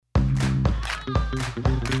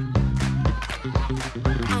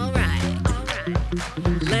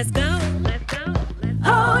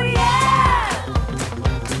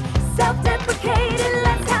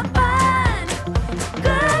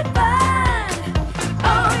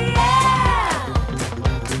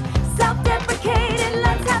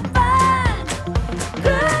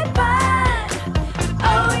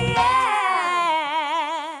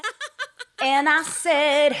I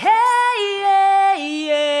said, hey,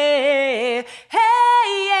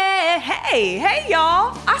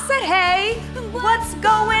 y'all. I said, hey, what's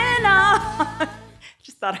going on?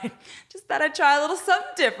 Just thought I'd try a little something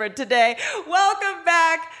different today. Welcome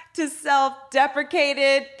back to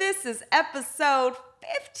Self-Deprecated. This is episode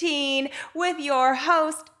 15 with your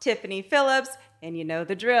host, Tiffany Phillips. And you know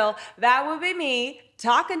the drill. That will be me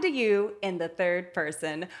talking to you in the third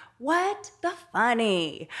person. What the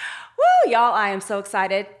funny? Woo, y'all, I am so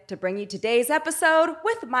excited to bring you today's episode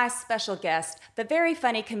with my special guest, the very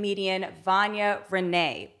funny comedian Vanya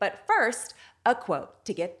Renee. But first, a quote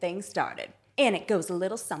to get things started. And it goes a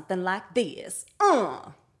little something like this.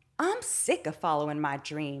 I'm sick of following my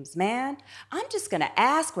dreams, man. I'm just gonna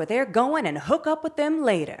ask where they're going and hook up with them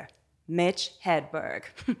later. Mitch Hedberg.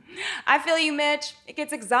 I feel you, Mitch. It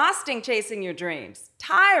gets exhausting chasing your dreams.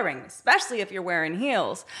 Tiring, especially if you're wearing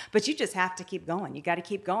heels. But you just have to keep going. You got to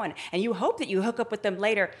keep going. And you hope that you hook up with them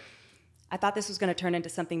later. I thought this was going to turn into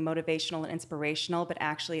something motivational and inspirational, but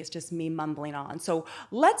actually it's just me mumbling on. So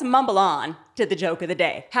let's mumble on to the joke of the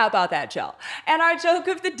day. How about that, y'all? And our joke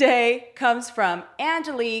of the day comes from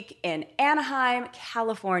Angelique in Anaheim,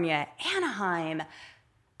 California. Anaheim.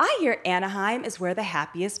 I hear Anaheim is where the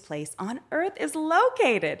happiest place on earth is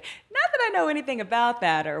located. Not that I know anything about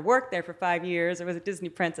that or worked there for 5 years or was a Disney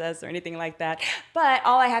princess or anything like that. But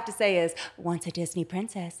all I have to say is, once a Disney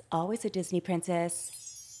princess, always a Disney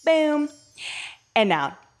princess. Boom. And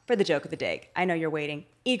now for the joke of the day. I know you're waiting,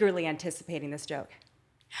 eagerly anticipating this joke.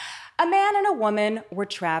 A man and a woman were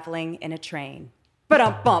traveling in a train.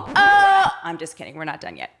 Ba-dum-bump. Oh, I'm just kidding. We're not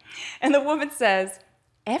done yet. And the woman says,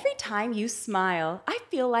 every time you smile, I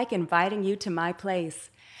feel like inviting you to my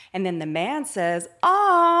place. And then the man says,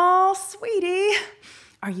 oh, sweetie,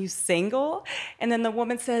 are you single? And then the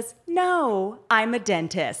woman says, no, I'm a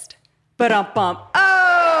dentist. Ba-dum-bump.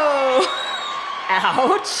 Oh,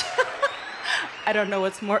 ouch. I don't know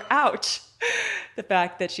what's more ouch. The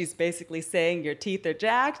fact that she's basically saying your teeth are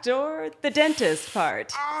jacked or the dentist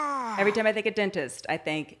part. Every time I think of dentist, I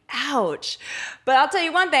think, ouch. But I'll tell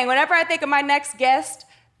you one thing, whenever I think of my next guest,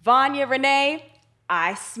 Vanya Renee,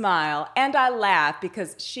 I smile and I laugh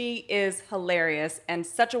because she is hilarious and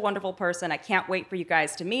such a wonderful person. I can't wait for you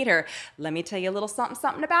guys to meet her. Let me tell you a little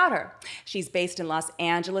something about her. She's based in Los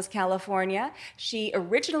Angeles, California. She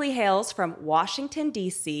originally hails from Washington,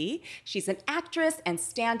 D.C. She's an actress and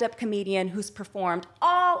stand-up comedian who's performed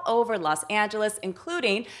all over Los Angeles,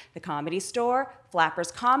 including the Comedy Store,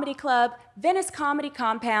 Flappers Comedy Club, Venice Comedy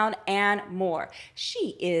Compound, and more.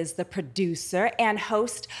 She is the producer and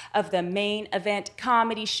host of the Main Event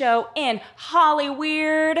comedy show in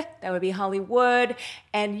Hollyweird. That would be Hollywood.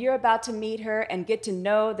 And you're about to meet her and get to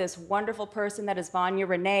know this wonderful person that is Vanya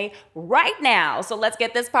Renee right now. So let's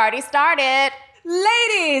get this party started.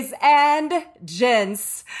 Ladies and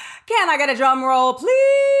gents, can I get a drum roll, please?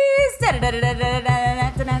 Okay,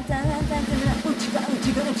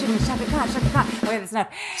 that's enough.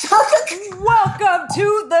 Welcome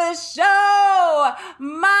to the show,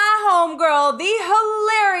 my homegirl, the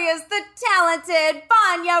hilarious, the talented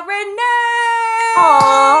Vanya Renee.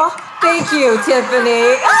 Aw, thank you,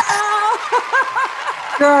 Tiffany.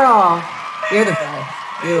 Girl, you're the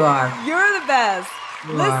best. You are. You're the best.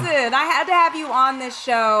 Listen, I had to have you on this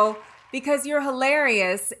show because you're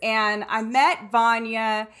hilarious, and I met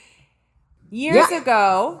Vanya years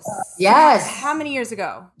ago. Yes. How many years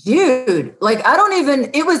ago? Dude, like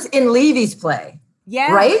it was in Levy's play.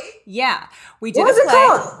 Yeah. Right? Yeah. We did what was a play. It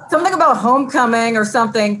called? Something about homecoming or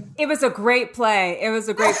something. It was a great play.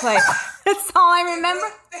 That's all I remember.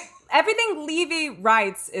 Everything Levy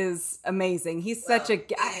writes is amazing. He's such a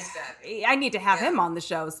guy. I need to have him on the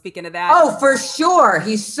show, speaking of that. Oh, for sure.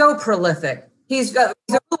 He's so prolific. He's a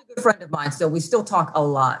really good friend of mine, so we still talk a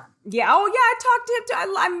lot. Yeah. Oh, yeah. I talked to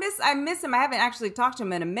him. I miss him. I haven't actually talked to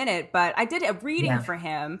him in a minute, but I did a reading for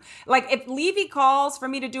him. Like, if Levy calls for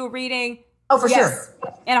me to do a reading. Oh, for sure.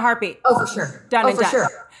 In a heartbeat. Oh, for sure. Done and done. Sure.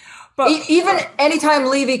 But even anytime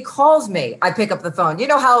Levy calls me, I pick up the phone. You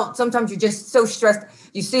know how sometimes you're just so stressed.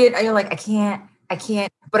 You see it and you're like, I can't.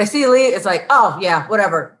 But I see Levy, it's like, oh, yeah,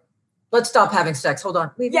 whatever. Let's stop having sex. Hold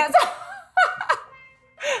on. Levy. Yes.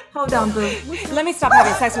 Hold on, boo. Let me stop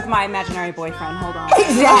having sex with my imaginary boyfriend. Hold on.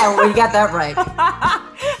 Exactly. You got that right.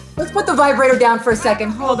 Let's put the vibrator down for a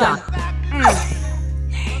second. Hold on.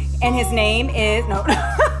 And his name is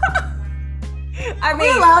Are we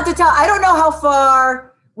allowed to tell? I don't know how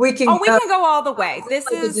far we can. Oh, we can go all the way. This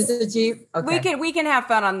is okay. We can have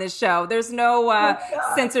fun on this show. There's no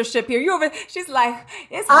censorship here. She's like,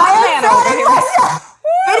 it's hot man over here.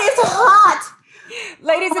 It is hot.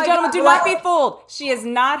 Ladies and gentlemen, do not be fooled. She is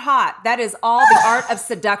not hot. That is all the art of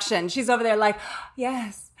seduction. She's over there like,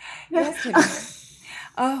 yes, Timmy.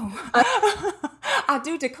 Oh, I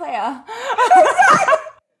do declare.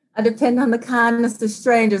 I depend on the kindness of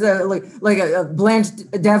strangers, like a Blanche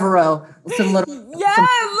Devereaux. Some little. Yes,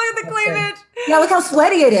 look at the cleavage. Yeah, look how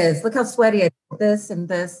sweaty it is. Look how sweaty it is. This and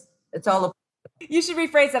this. It's all. You should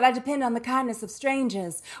rephrase that. I depend on the kindness of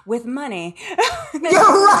strangers with money. You're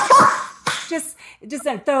right. Just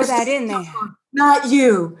throw that in there. Not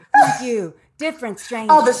you. Not you. Different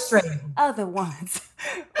strangers. Other strangers. Other ones.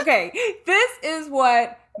 Okay, this is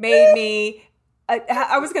what made me.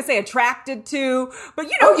 I was gonna say attracted to, but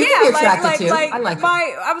you know, you can be attracted to. I like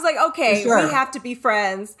I was like, okay, sure. we have to be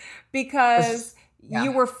friends because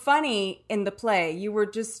you were funny in the play. You were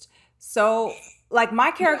just so like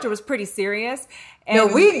my character was pretty serious. And no,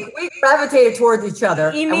 we gravitated towards each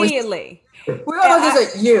other immediately. We were all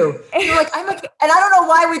just at you. You're like, and I don't know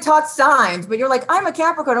why we talk signs, but you're like, I'm a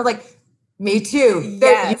Capricorn. I'm like, me too.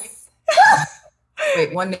 Yes.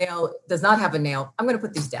 Wait, one nail does not have a nail. I'm going to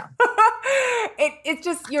put these down. It's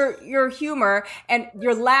just your humor and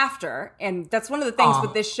your laughter. And that's one of the things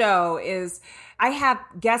with this show is I have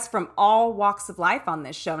guests from all walks of life on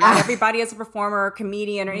this show. Not everybody is a performer or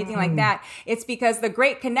comedian or anything like that. It's because the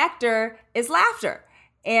great connector is laughter.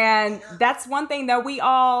 And that's one thing that we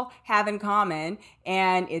all have in common.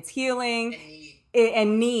 And it's healing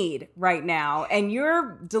and need right now. And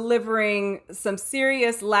you're delivering some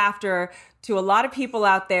serious laughter to a lot of people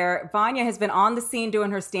out there. Vanya has been on the scene doing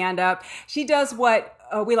her stand-up. She does what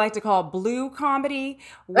we like to call blue comedy,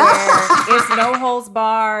 where it's no holds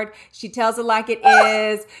barred. She tells it like it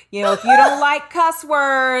is. You know, if you don't like cuss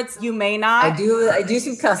words, you may not. I do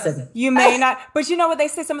some cussing. You may not. But you know what they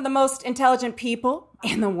say? Some of the most intelligent people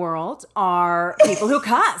in the world are people who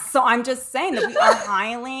cuss. So I'm just saying that we are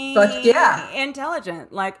highly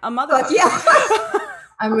intelligent, like a motherfucker. Yeah.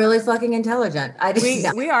 I'm really fucking intelligent.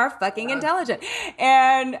 We are fucking intelligent.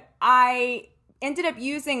 And I ended up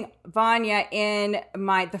using Vanya in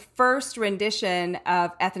the first rendition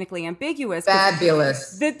of Ethnically Ambiguous.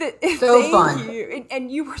 Fabulous. So fun. You.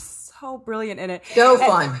 And you were so brilliant in it. So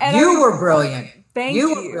fun. And you were brilliant. Thank you.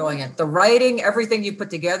 You were brilliant. The writing, everything you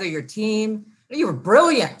put together, your team, you were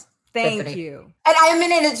brilliant. Thank Tiffany. you. And I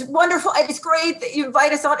mean, and it's wonderful. And it's great that you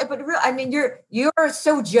invite us on. But I mean, you're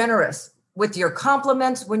so generous with your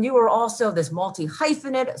compliments when you were also this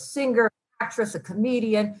multi-hyphenate, a singer, actress, a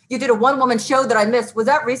comedian. You did a one-woman show that I missed. Was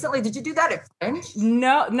that recently? Did you do that at Fringe?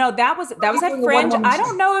 No, that was at Fringe. I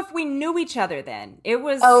don't know if we knew each other then. It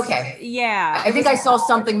was okay. Yeah. I think I saw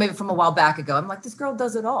something maybe from a while back ago. I'm like, this girl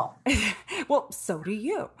does it all. Well, so do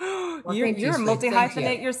you. Well, you're a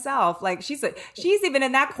multi-hyphenate yourself. Like she's even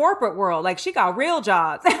in that corporate world. Like she got real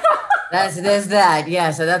jobs. There's that. Yeah.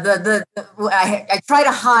 So I try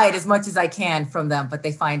to hide as much as I can from them, but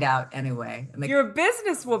they find out anyway. You're a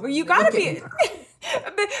businesswoman. You got to be.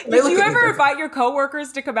 Did you ever invite your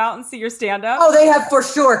coworkers to come out and see your stand-up? Oh, they have for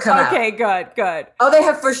sure come out. Okay, good. Oh, they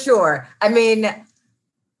have for sure. I mean, that's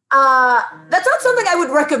not something I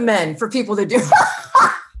would recommend for people to do.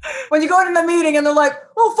 When you go into the meeting and they're like,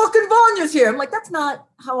 oh, fucking Vanya's here. I'm like, that's not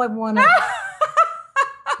how I want to.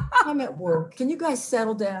 I'm at work. Can you guys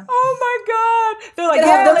settle down? Oh my God. They're like,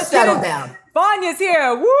 let's settle down. Vanya's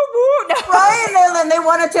here. Woo, woo. No. Right? And then they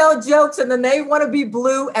want to tell jokes and then they want to be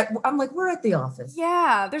blue. I'm like, we're at the office.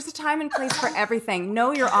 Yeah. There's a time and place for everything.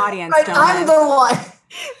 Know your audience. Right, I'm the one.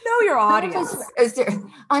 Know your audience.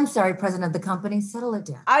 I'm sorry, president of the company. Settle it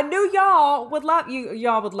down. I knew y'all would love you.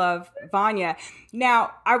 Y'all would love Vanya.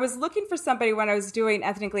 Now, I was looking for somebody when I was doing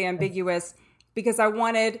Ethnically Ambiguous because I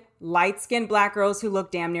wanted light-skinned Black girls who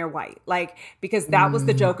looked damn near white. Like, because that was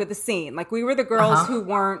the joke of the scene. Like, we were the girls who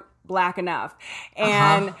weren't Black enough.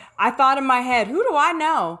 And I thought in my head, who do I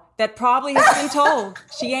know that probably has been told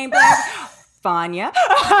she ain't Black? Vanya.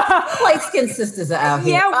 Light-skinned sisters are out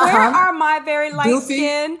here. Yeah, where are my very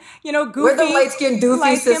light-skinned, goofy. We're the light-skinned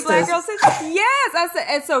doofy sisters. Black girls. Yes. I said,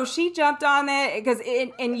 and so she jumped on it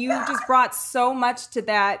and you just brought so much to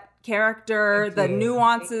that character, the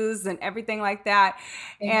nuances and everything like that.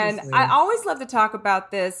 And I always love to talk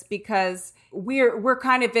about this because we're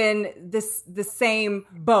kind of in the same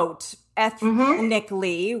boat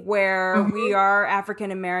ethnically, where we are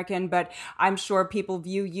African American, but I'm sure people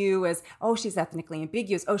view you as, oh, she's ethnically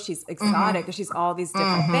ambiguous, oh, she's exotic, or she's all these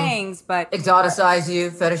different things, but exoticize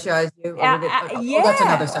you, fetishize you. That's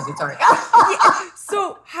another subject. Sorry.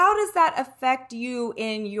 So how does that affect you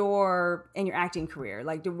in your acting career?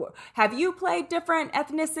 Like, have you played different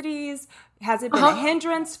ethnicities? Has it been a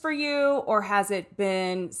hindrance for you, or has it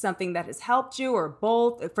been something that has helped you, or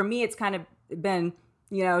both? For me, it's kind of been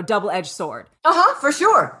double-edged sword. For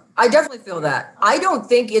sure. I definitely feel that. I don't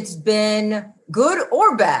think it's been good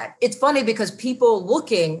or bad. It's funny because people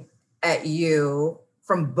looking at you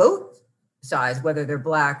from both sides, whether they're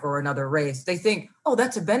Black or another race, they think, oh,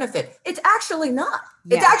 that's a benefit. It's actually not.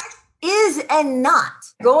 Yeah. It actually is and not.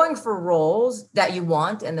 Going for roles that you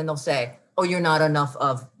want, and then they'll say, oh, you're not enough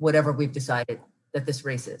of whatever we've decided that this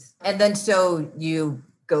race is. And then so you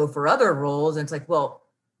go for other roles, and it's like, well,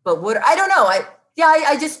 but what, I don't know.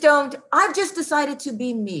 I just don't, I've just decided to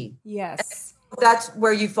be me. Yes. That's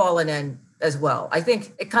where you've fallen in as well. I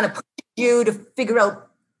think it kind of pushes you to figure out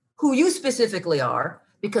who you specifically are,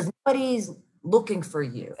 because nobody's looking for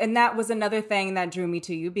you. And that was another thing that drew me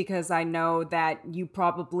to you, because I know that you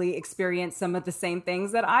probably experienced some of the same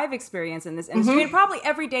things that I've experienced in this industry, and probably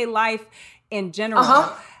everyday life in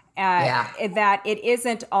general. That it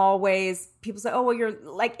isn't always, people say, oh, well, you're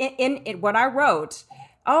like in what I wrote.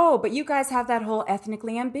 Oh, but you guys have that whole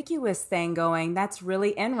ethnically ambiguous thing going. That's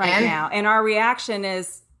really in right now. And our reaction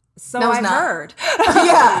is, so I've heard.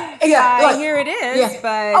 I hear it is,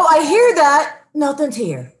 but... Oh, I hear that. Nothing's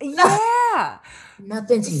here. Yeah.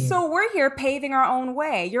 Nothing's here. So we're here paving our own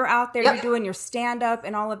way. You're out there, you're doing your stand-up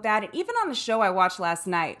and all of that. And even on the show I watched last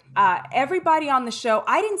night, everybody on the show,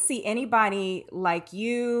 I didn't see anybody like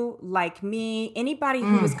you, like me, anybody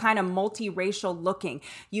who was kind of multiracial looking.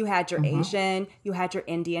 You had your Asian, you had your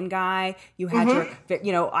Indian guy, you had your,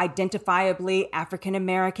 identifiably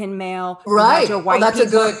African-American male. Right. You had your white that's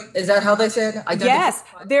people. a good, is that how they said? Yes.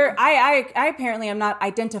 I apparently am not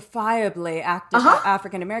identifiably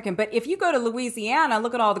African-American, but if you go to Louisiana,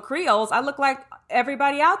 look at all the Creoles, I look like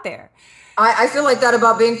everybody out there. I feel like that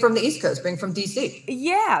about being from the East Coast, being from DC.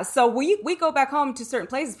 Yeah. So we go back home to certain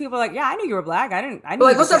places. People are like, yeah, I knew you were Black. I knew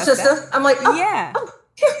like, what's up, sister? That. I'm like, yeah.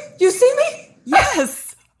 You see me?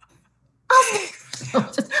 Yes. What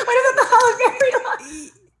about the Halle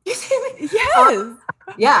Berry? You see me? Yes.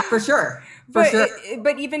 Yeah, for sure.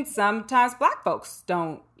 But even sometimes Black folks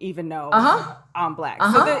don't even know I'm Black.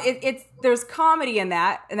 So there's comedy in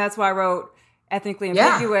that. And that's why I wrote ethnically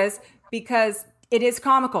ambiguous, because it is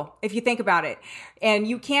comical if you think about it. And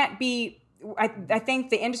you can't be, I think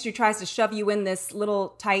the industry tries to shove you in this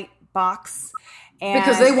little tight box.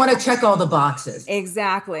 Because they want to check all the boxes.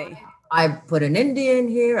 Exactly. I put an Indian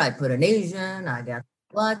here, I put an Asian, I got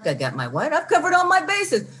Black, I got my white. I've covered all my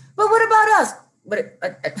bases. But what about us?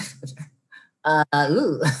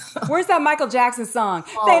 Where's that Michael Jackson song?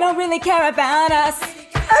 They don't really care about us.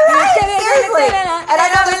 Seriously. And I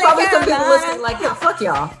know there's probably some people listening like, yeah, fuck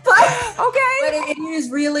y'all. But it is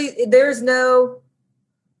really, there's no,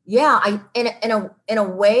 in a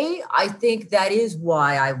way, I think that is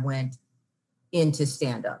why I went into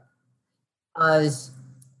stand-up. Because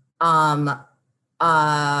I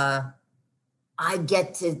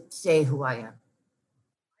get to say who I am,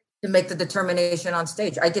 to make the determination on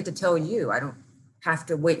stage. I get to tell you. I don't have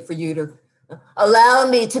to wait for you to allow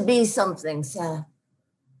me to be something. So,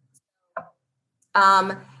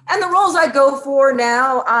 and the roles I go for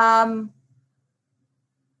now, I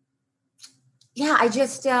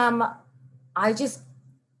just do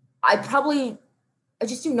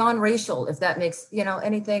non-racial, if that makes,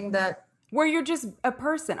 anything that. Where you're just a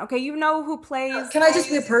person. Okay, who plays. Can I just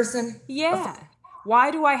be a person? Yeah.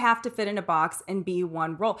 Why do I have to fit in a box and be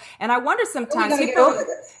one role? And I wonder sometimes I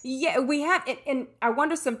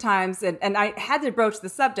wonder sometimes, and I had to broach the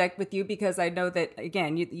subject with you because I know that,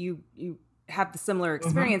 again, you have the similar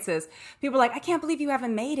experiences. People are like, I can't believe you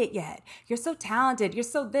haven't made it yet. You're so talented. You're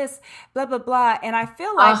so this, blah, blah, blah. And I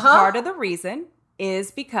feel like part of the reason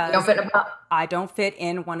is because I don't fit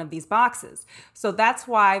in one of these boxes. So that's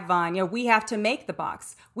why, Vanya, we have to make the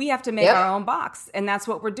box. We have to make our own box. And that's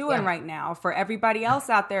what we're doing right now for everybody else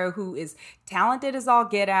out there who is talented as all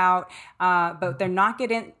get out, but they're not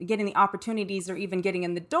getting the opportunities or even getting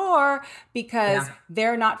in the door because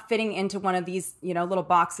they're not fitting into one of these, little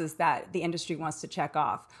boxes that the industry wants to check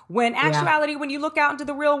off. When actuality, when you look out into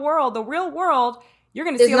the real world, you're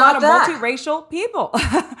going to see a lot of multiracial people.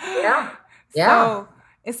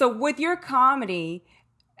 So with your comedy,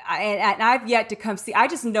 and I've yet to come see, I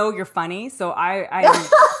just know you're funny. So I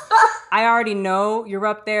already know you're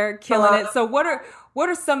up there killing it. So what are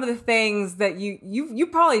some of the things that you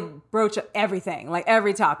probably broach everything, like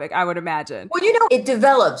every topic, I would imagine? Well, it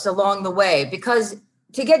develops along the way, because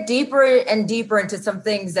to get deeper and deeper into some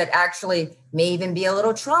things that actually may even be a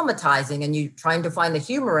little traumatizing, and you trying to find the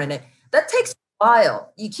humor in it, that takes a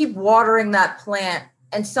while. You keep watering that plant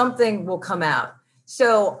and something will come out.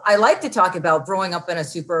 So I like to talk about growing up in a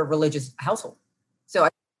super religious household. So I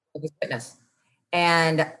was witness.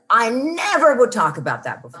 And I never would talk about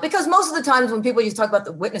that before. Because most of the times when people used to talk about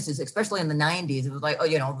the witnesses, especially in the 90s, it was like,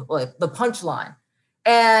 like the punchline.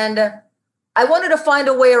 And I wanted to find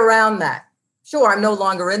a way around that. Sure, I'm no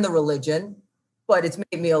longer in the religion, but it's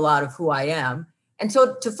made me a lot of who I am. And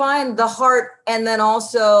so to find the heart and then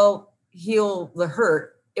also heal the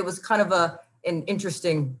hurt, it was kind of an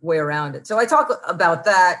interesting way around it. So I talk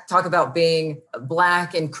about being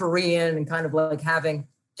Black and Korean and kind of like having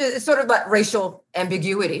sort of like racial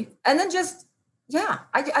ambiguity. And then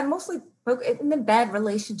I mostly in the bad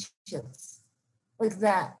relationships like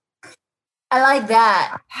that. I like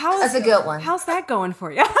that. That's a good one. How's that going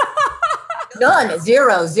for you? None,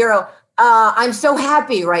 zero. I'm so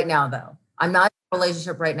happy right now, though. I'm not in a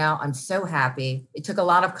relationship right now. I'm so happy. It took a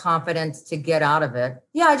lot of confidence to get out of it.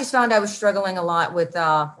 Yeah, I just found I was struggling a lot with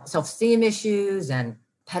self-esteem issues and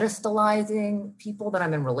pedestalizing people that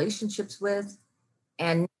I'm in relationships with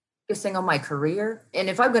and focusing on my career. And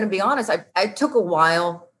if I'm going to be honest, I took a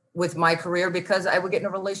while with my career because I would get in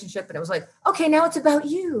a relationship and it was like, okay, now it's about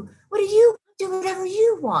you. What do you do? Whatever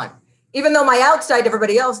you want. Even though my outside,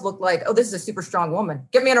 everybody else looked like, oh, this is a super strong woman.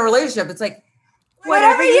 Get me in a relationship. It's like,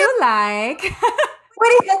 whatever you like.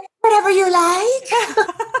 Whatever you like.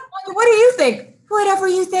 What do you think? Whatever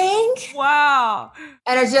you think. Wow.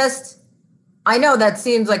 And I know that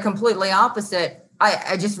seems like completely opposite.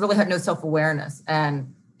 I just really had no self-awareness.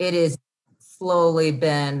 And it is slowly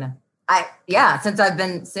been, since I've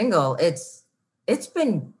been single, it's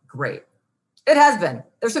been great. It has been.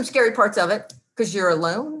 There's some scary parts of it because you're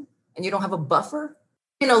alone and you don't have a buffer.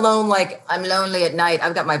 Being alone, like I'm lonely at night.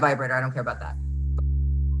 I've got my vibrator. I don't care about that.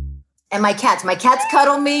 And my cats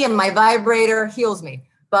cuddle me and my vibrator heals me.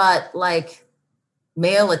 But like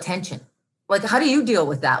male attention, like how do you deal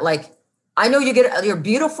with that? Like, I know you're a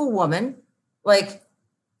beautiful woman. Like,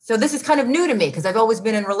 so this is kind of new to me because I've always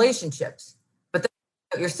been in relationships, but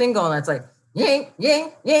then you're single and it's like, ying,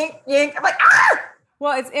 ying, ying, ying. I'm like, ah!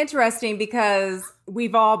 Well, it's interesting because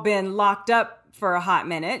we've all been locked up for a hot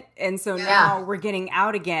minute. And so now we're getting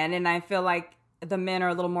out again. And I feel like the men are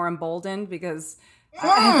a little more emboldened because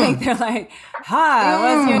I think they're like,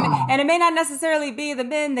 hi, what's your name? And it may not necessarily be the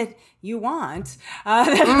men that you want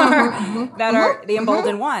that are the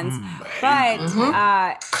emboldened ones. But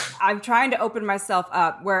I'm trying to open myself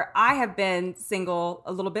up where I have been single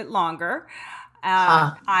a little bit longer.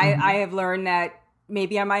 I have learned that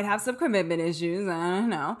maybe I might have some commitment issues. I don't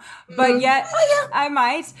know. But yet I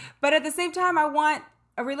might. But at the same time, I want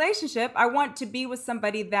a relationship. I want to be with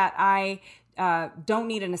somebody that I don't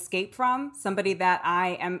need an escape from, somebody that I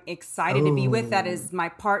am excited to be with, that is my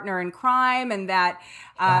partner in crime, and that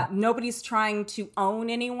nobody's trying to own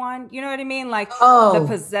anyone. You know what I mean? Like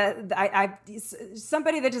somebody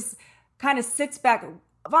that just kind of sits back.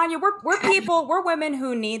 Vanya, we're people, we're women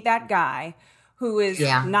who need that guy who is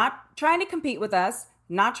not trying to compete with us,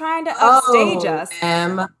 not trying to upstage us.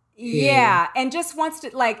 Yeah, and just wants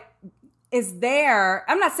to like. Is there,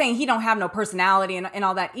 I'm not saying he don't have no personality and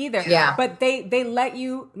all that either. Yeah. But they let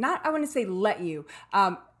you, not, I wouldn't say let you.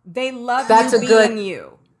 They love you being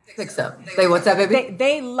you. Fix up. Say what's up, baby?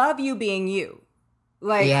 They love you being you.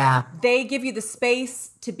 Like they give you the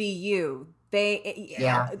space to be you. They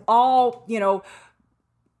all,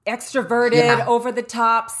 extroverted, over the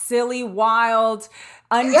top, silly, wild,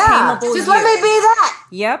 untamable. Just let me be that.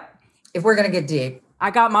 Yep. If we're gonna get deep.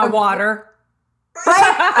 I got my water.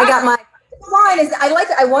 Right? I got my wine.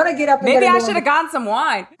 I want to get up. Maybe I should have gotten some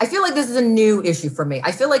wine. I feel like this is a new issue for me.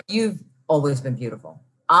 I feel like you've always been beautiful.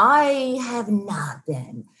 I have not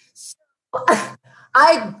been. So,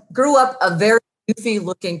 I grew up a very doofy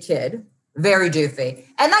looking kid, very doofy.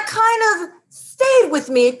 And that kind of stayed with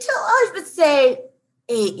me till I would say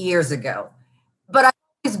 8 years ago. But I've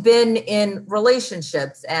always been in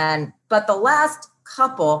relationships. But the last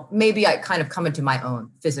couple, maybe I kind of come into my own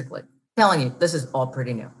physically. Telling you, this is all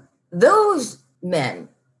pretty new. Those men,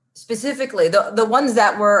 specifically, the ones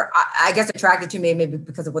that were, I guess, attracted to me, maybe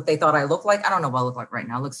because of what they thought I looked like. I don't know what I look like right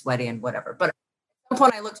now. I look sweaty and whatever. But at some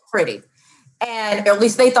point, I looked pretty. And at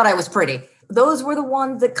least they thought I was pretty. Those were the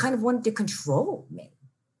ones that kind of wanted to control me.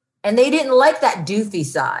 And they didn't like that doofy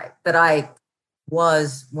side that I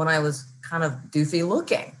was when I was kind of doofy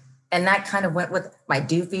looking. And that kind of went with my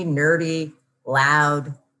doofy, nerdy,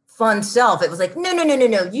 loud, fun self. It was like, no,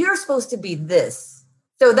 you're supposed to be this.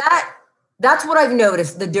 So that's what I've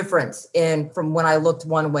noticed, the difference from when I looked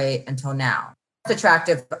one way until now. It's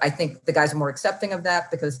attractive. I think the guys are more accepting of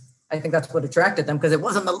that because I think that's what attracted them because it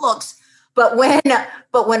wasn't the looks. But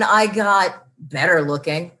when I got better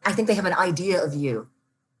looking, I think they have an idea of you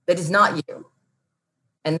that is not you.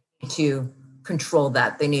 And they need to control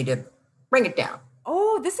that. They need to bring it down.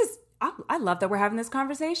 Oh, I love that we're having this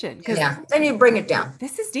conversation because then you bring it down.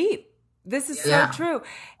 this is deep. This is so true.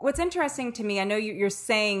 What's interesting to me, I know you're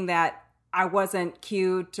saying that I wasn't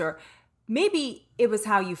cute, or maybe it was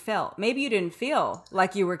how you felt. Maybe you didn't feel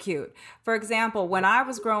like you were cute. For example, when I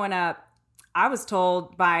was growing up, I was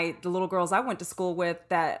told by the little girls I went to school with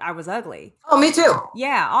that I was ugly. Oh, me too.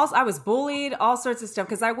 Yeah, I was bullied, all sorts of stuff,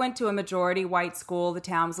 because I went to a majority white school. The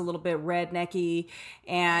town was a little bit rednecky.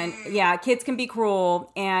 And yeah, kids can be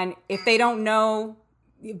cruel. And if they don't know,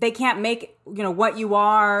 they can't make, what you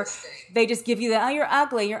are, they just give you you're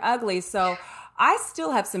ugly. So I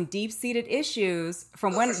still have some deep-seated issues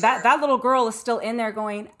from when that little girl is still in there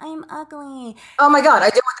going, I'm ugly. Oh my God, I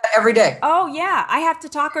deal with that every day. Oh yeah, I have to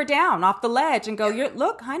talk her down off the ledge and go,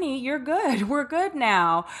 look, honey, you're good. We're good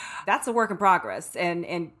now. That's a work in progress.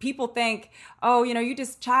 And people think, oh, you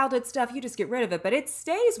just childhood stuff, you just get rid of it. But it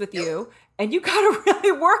stays with you. And you got to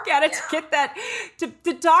really work at it to get that,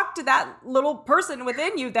 to talk to that little person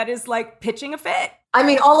within you that is like pitching a fit. I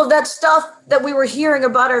mean, all of that stuff that we were hearing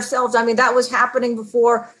about ourselves, I mean, that was happening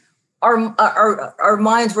before our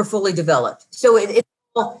minds were fully developed. So it's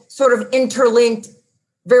all sort of interlinked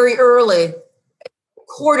very early,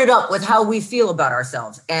 corded up with how we feel about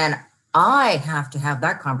ourselves. And I have to have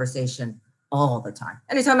that conversation all the time.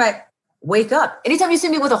 Anytime I wake up, anytime you see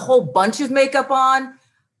me with a whole bunch of makeup on,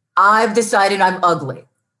 I've decided I'm ugly.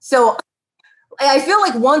 So I feel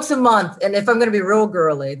like once a month, and if I'm going to be real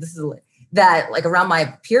girly, this is that like around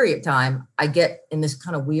my period time, I get in this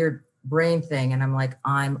kind of weird brain thing and I'm like,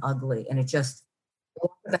 I'm ugly. And it just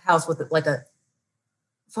walk to the house with like a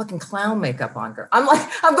fucking clown makeup on, girl. I'm going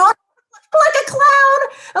like a clown.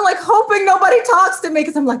 I'm like hoping nobody talks to me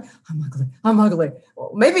because I'm like, I'm ugly.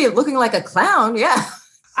 Well, maybe looking like a clown. Yeah.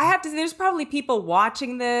 I have to say, there's probably people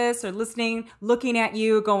watching this or listening, looking at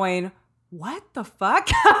you going, what the fuck?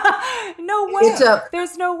 No way.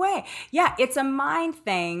 There's no way. Yeah, it's a mind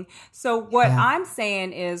thing. So what I'm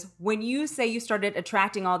saying is when you say you started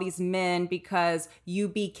attracting all these men because you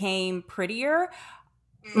became prettier,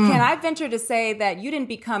 can I venture to say that you didn't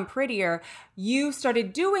become prettier? You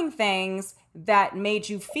started doing things that made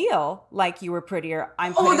you feel like you were prettier.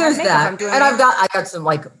 There's that. And I got some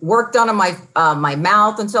like work done on my my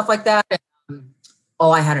mouth and stuff like that.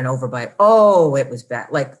 I had an overbite. Oh, it was bad.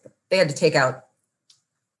 Like they had to take out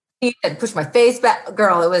and push my face back.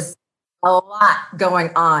 Girl, it was a lot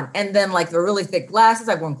going on. And then like the really thick glasses.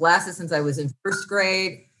 I've worn glasses since I was in first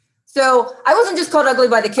grade. So I wasn't just called ugly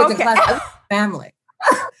by the kids in class. I was family.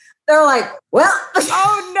 They're like, well.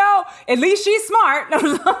 Oh no, at least she's smart.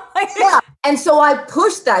 Yeah. And so I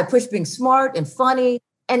pushed that. I pushed being smart and funny.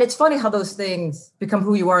 And it's funny how those things become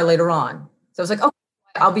who you are later on. So I was like, okay,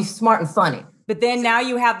 I'll be smart and funny. But then now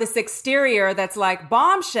you have this exterior that's like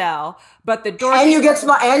bombshell, but the door. And you get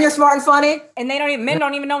smart and you're smart and funny. And men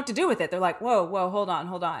don't even know what to do with it. They're like, whoa, hold on.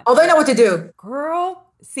 Oh, they know what to do. Girl,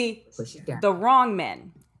 see, the wrong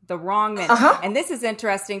men. And this is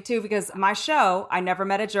interesting too, because my show, I Never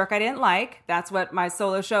Met a Jerk I Didn't Like. That's what my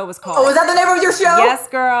solo show was called. Oh, is that the name of your show? Yes,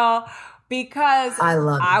 girl. Because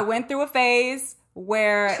I went through a phase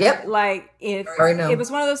where it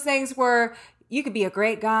was one of those things where you could be a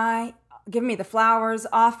great guy, giving me the flowers,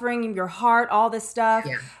 offering your heart, all this stuff.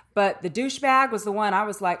 Yeah. But the douchebag was the one I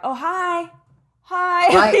was like, oh, hi.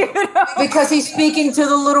 Right. Because he's speaking to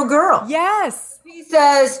the little girl. Yes. He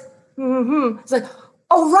says, It's like,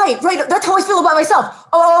 oh, right. That's how I feel about myself.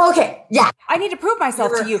 Oh, okay. Yeah. I need to prove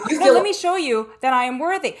myself to you. Let me show you that I am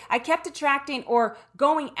worthy. I kept attracting or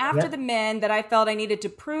going after the men that I felt I needed to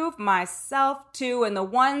prove myself to. And the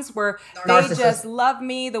ones where they just loved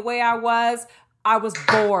me the way I was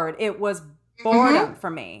bored. It was boredom for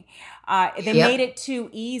me. They made it too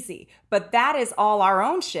easy. But that is all our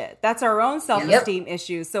own shit. That's our own self-esteem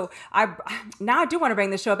issues. So now I do want to bring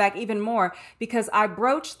the show back even more because I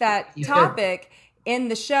broached that topic in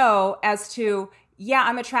the show as to,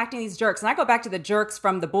 I'm attracting these jerks. And I go back to the jerks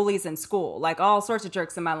from the bullies in school, like all sorts of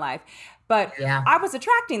jerks in my life. But I was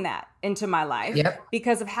attracting that into my life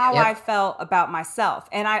because of how I felt about myself.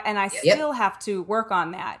 And I still have to work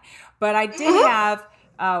on that. But I did have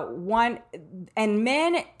one, and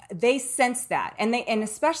men, they sense that. And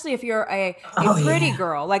especially if you're a pretty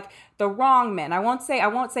girl, like the wrong men. I won't say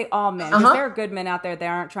all men, because there are good men out there that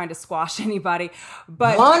aren't trying to squash anybody.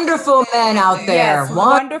 But wonderful men out there. Yes,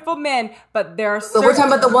 wonderful men. But there are we're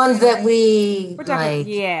talking about the ones that we're talking,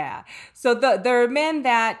 like. So there are men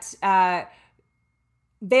that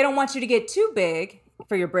they don't want you to get too big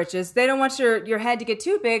for your britches. They don't want your head to get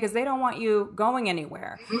too big because they don't want you going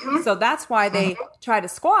anywhere. So that's why they try to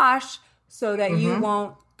squash so that you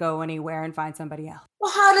won't go anywhere and find somebody else.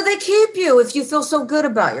 Well, how do they keep you if you feel so good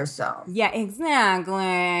about yourself? Yeah, exactly.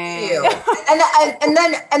 and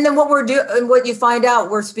then what we're doing, and what you find out,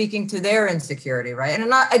 we're speaking to their insecurity, right? And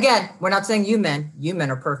we're not saying you men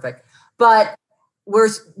are perfect, but we're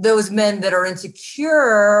those men that are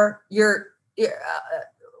insecure.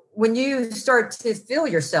 When you start to feel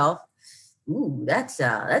yourself, ooh, that's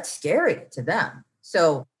scary to them.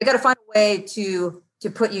 So you got to find a way to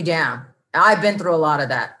put you down. I've been through a lot of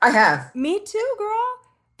that. I have. Me too, girl.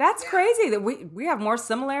 That's crazy that we have more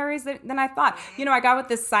similarities than I thought. You know, I got with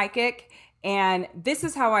this psychic, and this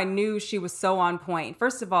is how I knew she was so on point.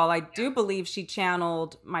 First of all, I do believe she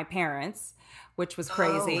channeled my parents, which was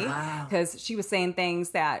crazy because she was saying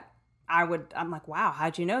things that I'm like, wow,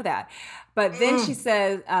 how'd you know that? But then she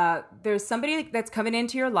said, there's somebody that's coming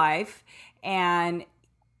into your life, and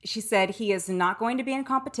she said he is not going to be in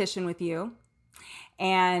competition with you.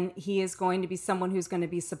 And he is going to be someone who's going to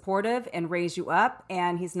be supportive and raise you up.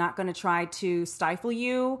 And he's not going to try to stifle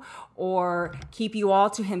you or keep you all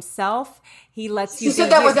to himself. He lets you. You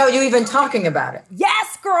said that without you even talking about it.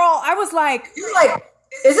 Yes, girl. I was like, you're like,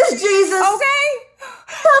 is this Jesus? Okay.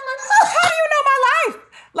 How do you know my life?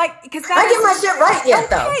 Like, because I get my shit right yet,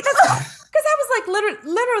 though. Because I was like,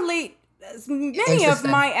 literally, many of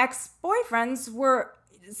my ex-boyfriends were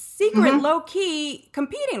secret, low-key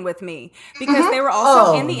competing with me because they were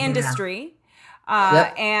also in the industry.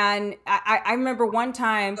 And I remember one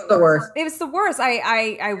time, the worst. It was the worst.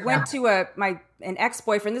 I went to an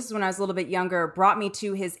ex-boyfriend, this is when I was a little bit younger, brought me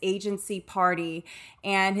to his agency party,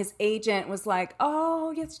 and his agent was like,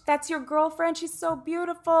 oh, yes, that's your girlfriend. She's so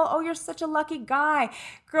beautiful. Oh, you're such a lucky guy.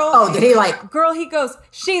 Girl. Oh, did he like? Girl, he goes,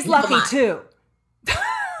 she's lucky too.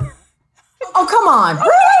 Oh, come on.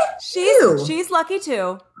 Really? She's lucky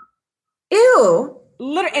too. Ew.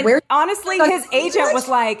 Literally, and honestly, his agent was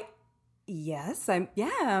like, yes,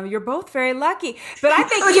 you're both very lucky. But I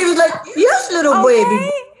think he was like, yes, little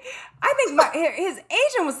baby. I think his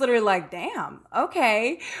agent was literally like, damn,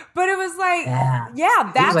 okay. But it was like,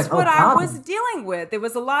 that's like, what I was dealing with. There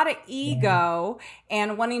was a lot of ego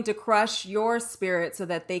and wanting to crush your spirit so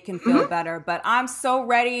that they can feel better. But I'm so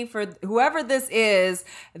ready for whoever this is,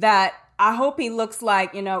 that I hope he looks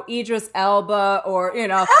like, Idris Elba or, or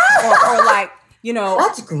like,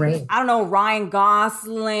 that's great. I don't know, Ryan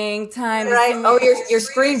Gosling time. Right. Oh, your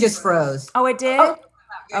screen just froze. Oh, it did? Oh,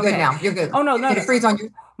 you're good now. You're good. Oh, no. Did it freeze on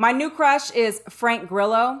you? My new crush is Frank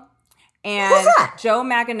Grillo and Joe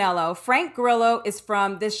Manganiello. Frank Grillo is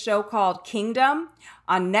from this show called Kingdom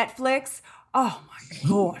on Netflix. Oh my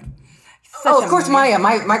Lord. Of course,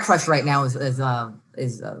 my crush right now is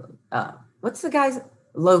what's the guy's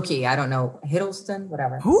Loki? I don't know. Hiddleston,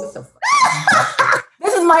 whatever. Who?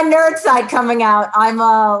 This is my nerd side coming out. I'm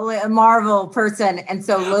a Marvel person, and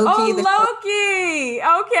so Loki. Loki.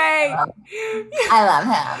 Okay. I love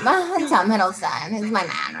him. Tom Hiddleston is my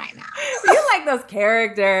man right now. You like those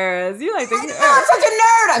characters. You like the. I'm such a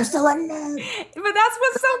nerd. I'm still a nerd. But that's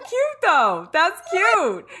what's so cute, though. That's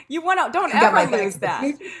cute. Don't ever lose that.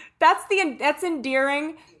 That's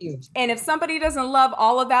endearing. And if somebody doesn't love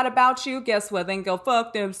all of that about you, guess what? Then go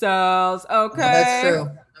fuck themselves. Okay. Yeah, that's true.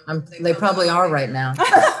 They probably are right now.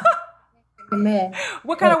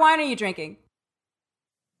 What kind of wine are you drinking?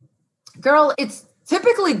 Girl, it's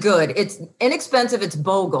typically good. It's inexpensive. It's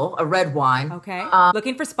Bogle, a red wine. Okay.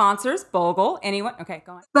 Looking for sponsors. Bogle. Anyone? Okay,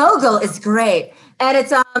 go on. Bogle is great. And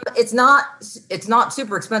it's not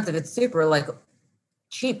super expensive. It's super like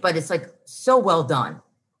cheap, but it's like so well done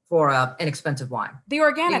for an inexpensive wine. The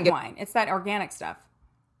organic wine. It's that organic stuff.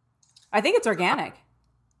 I think it's organic.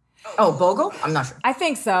 Oh, Bogle? I'm not sure. I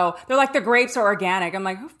think so. They're like, the grapes are organic. I'm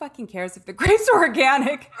like, who fucking cares if the grapes are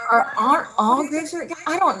organic? Aren't all grapes organic?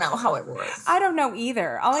 I don't know how it works. I don't know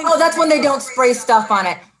either. That's when they don't spray stuff on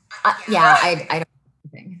it. I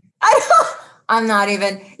don't. I'm not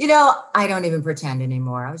even, I don't even pretend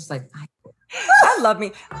anymore. I was just like. I love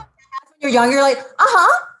me. When you're young, you're like,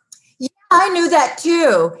 yeah, I knew that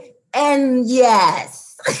too. And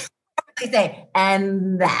yes. They say,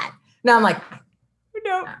 and that. Now I'm like.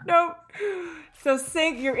 No. So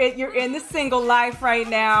you're in the single life right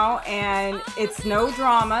now, and it's no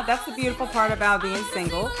drama. That's the beautiful part about being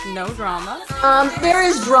single. No drama. There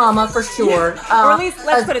is drama for sure. Or at least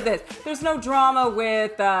let's put it this: there's no drama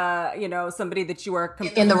with somebody that you are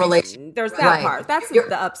in the relationship. There's that part. That's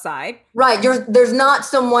the upside. Right. There's not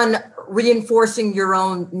someone reinforcing your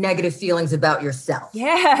own negative feelings about yourself.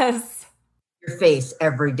 Yes. Your face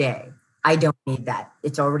every day. I don't need that.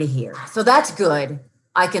 It's already here. So that's good.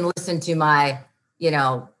 I can listen to my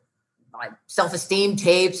self-esteem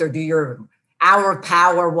tapes or do your hour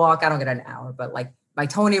power walk. I don't get an hour, but like my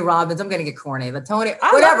Tony Robbins. I'm going to get corny, but Tony,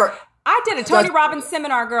 I whatever. I did a Tony Robbins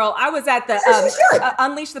seminar, girl. I was at the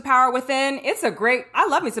Unleash the Power Within. I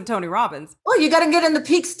love me some Tony Robbins. Well, you got to get in the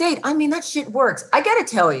peak state. I mean, that shit works. I got to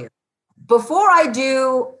tell you, before I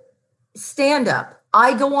do stand up,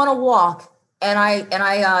 I go on a walk and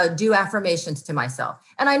I do affirmations to myself.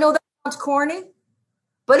 And I know that sounds corny,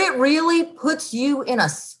 but it really puts you in a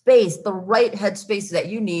space, the right headspace that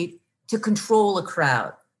you need to control a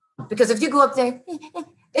crowd. Because if you go up there,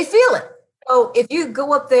 they feel it. So if you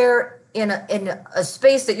go up there in a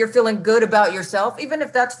space that you're feeling good about yourself, even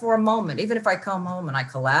if that's for a moment, even if I come home and I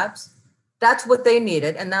collapse, that's what they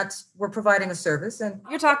needed. And we're providing a service. And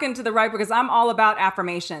you're talking to the right, because I'm all about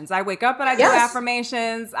affirmations. I wake up and I do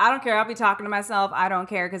affirmations. I don't care. I'll be talking to myself. I don't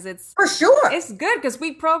care, because it's for sure. It's good because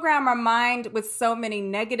we program our mind with so many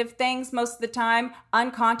negative things most of the time,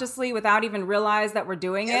 unconsciously, without even realize that we're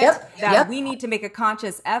doing it. We need to make a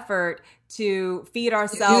conscious effort to feed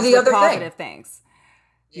ourselves with positive things.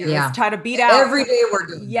 Yeah. Try to beat out every day we're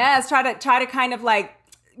doing. Yes. Try to kind of like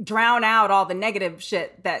drown out all the negative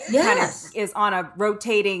shit that kind of is on a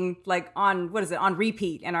rotating, like on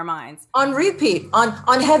repeat in our minds. On repeat,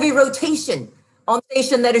 on heavy rotation, on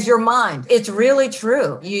station that is your mind. It's really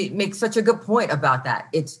true. You make such a good point about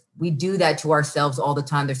that. We do that to ourselves all the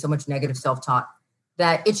time. There's so much negative self-talk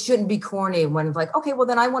that it shouldn't be corny when it's like, okay, well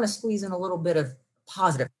then I want to squeeze in a little bit of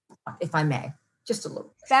positive, if I may, just a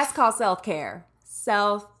little. That's called self-care.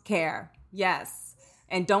 Self-care. Yes.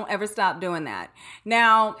 And don't ever stop doing that.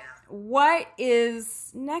 Now, what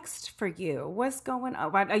is next for you? What's going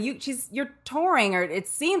on? You're touring, or it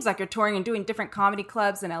seems like you're touring and doing different comedy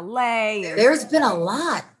clubs in LA. There's been a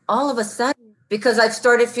lot all of a sudden because I've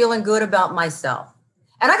started feeling good about myself.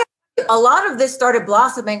 And a lot of this started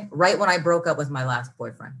blossoming right when I broke up with my last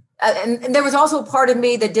boyfriend. And there was also a part of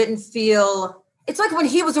me that didn't feel, it's like when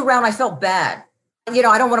he was around, I felt bad. You know,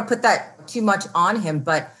 I don't want to put that too much on him,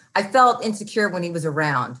 but I felt insecure when he was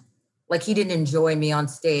around, like he didn't enjoy me on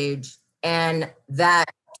stage. And that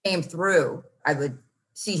came through. I would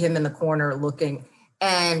see him in the corner looking,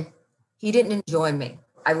 and he didn't enjoy me.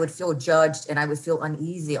 I would feel judged and I would feel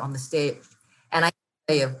uneasy on the stage. And I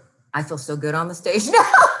tell you, I feel so good on the stage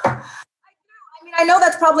now. I mean, I know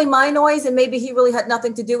that's probably my noise, and maybe he really had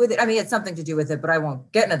nothing to do with it. I mean, it's something to do with it, but I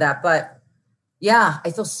won't get into that. But yeah,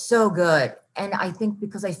 I feel so good. And I think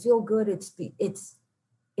because I feel good,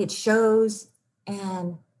 it shows,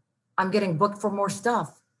 and I'm getting booked for more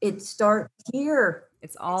stuff. It starts here.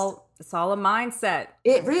 It's all a mindset.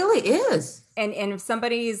 It really is. And if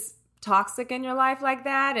somebody's toxic in your life like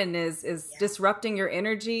that and is disrupting your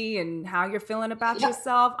energy and how you're feeling about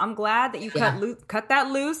yourself, I'm glad that you cut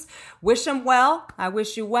that loose. Wish them well. I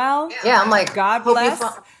wish you well. Yeah, I'm like, God bless.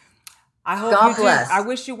 I hope God you bless. do. I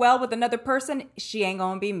wish you well with another person. She ain't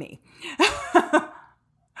gonna be me.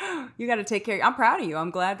 You got to take care. I'm proud of you. I'm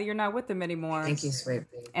glad that you're not with them anymore. Thank you, sweet.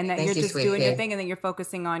 And that you're just doing your thing, and that you're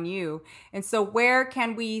focusing on you. And so where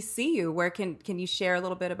can we see you? Where can you share a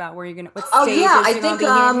little bit about where you're going to, what stages I think,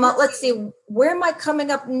 let's see, where am I coming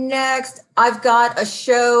up next? I've got a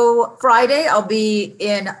show Friday. I'll be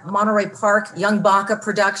in Monterey Park, Young Baca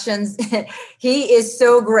Productions. He is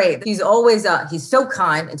so great. He's always, he's so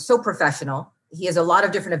kind and so professional. He has a lot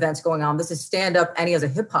of different events going on. This is stand-up, and he has a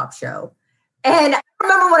hip hop show. And I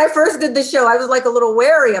remember when I first did the show, I was like a little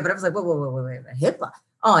wary of it. I was like, wait, hip hop.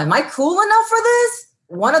 Oh, am I cool enough for this?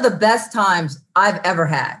 One of the best times I've ever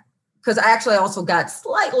had, because I actually also got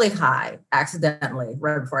slightly high accidentally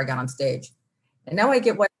right before I got on stage. And now I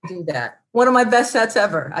get why I do that. One of my best sets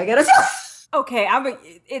ever. I gotta say. Okay,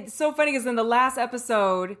 it's so funny because in the last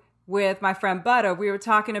episode with my friend Butta, we were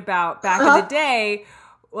talking about back in the day,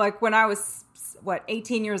 like when I was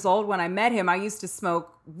 18 years old when I met him, I used to smoke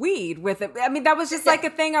weed with him. I mean, that was just like a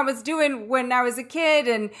thing I was doing when I was a kid.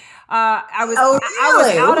 And I was out of the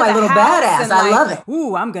house badass. and I love it.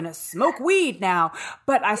 Ooh, I'm going to smoke weed now.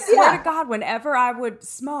 But I swear to God, whenever I would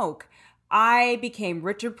smoke, I became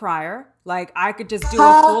Richard Pryor. Like I could just do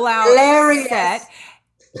a full out set.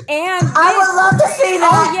 And I would love to see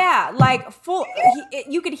that. Oh yeah. Like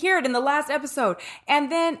you could hear it in the last episode.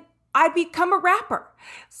 And then I'd become a rapper.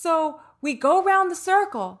 So we go around the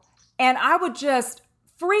circle, and I would just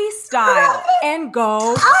freestyle and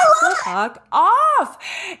go the fuck off.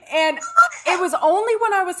 And it was only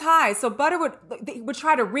when I was high. So Butter would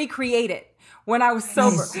try to recreate it when I was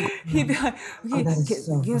sober. He'd be like,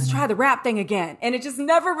 let's try the rap thing again. And it just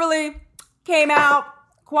never really came out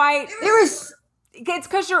quite. It's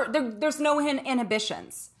because there's no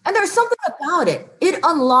inhibitions. And there's something about it. It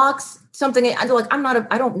unlocks something. I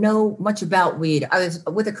don't know much about weed. I was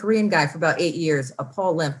with a Korean guy for about 8 years, a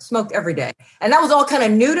Paul Lim, smoked every day. And that was all kind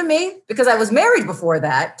of new to me because I was married before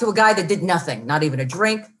that to a guy that did nothing, not even a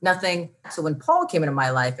drink, nothing. So when Paul came into my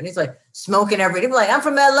life and he's like smoking every day, he's like, I'm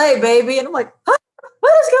from LA, baby. And I'm like, huh?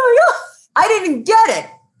 What is going on? I didn't get it.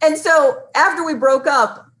 And so after we broke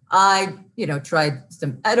up, I, tried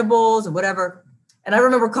some edibles and whatever. And I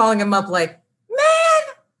remember calling him up like, man,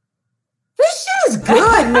 this shit is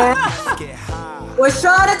good, man. Was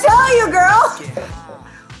trying to tell you, girl.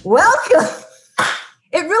 Welcome.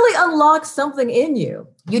 It really unlocks something in you.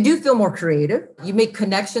 You do feel more creative. You make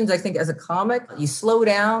connections, I think, as a comic. You slow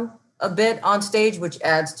down a bit on stage, which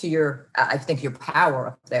adds to your power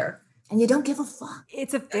up there. And you don't give a fuck.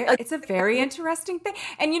 It's a very interesting thing.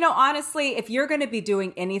 And, honestly, if you're going to be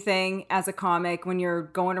doing anything as a comic when you're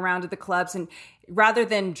going around to the clubs and rather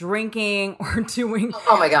than drinking or doing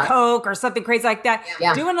coke or something crazy like that,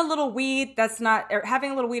 doing a little weed,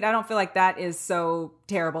 having a little weed, I don't feel like that is so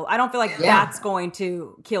terrible. I don't feel like that's going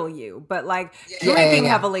to kill you. But like drinking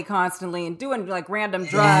heavily constantly and doing like random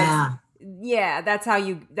drugs. Yeah, that's how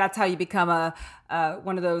you become a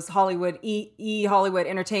one of those Hollywood Hollywood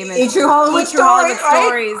entertainment, true Hollywood stories,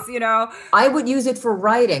 right? I would use it for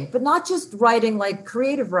writing, but not just writing like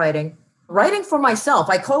creative writing for myself.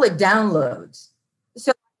 I call it downloads.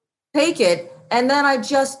 So take it and then I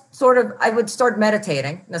just I would start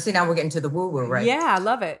meditating. Now we're getting to the woo-woo, right? Yeah, I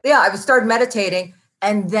love it. Yeah, I would start meditating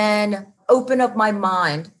and then open up my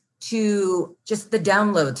mind to just the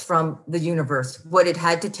downloads from the universe, what it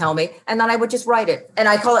had to tell me. And then I would just write it. And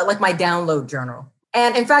I call it like my download journal.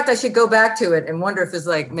 And in fact, I should go back to it and wonder if this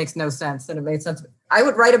makes no sense. And it made sense. I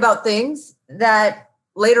would write about things that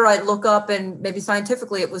later I'd look up and maybe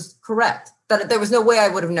scientifically it was correct. But there was no way I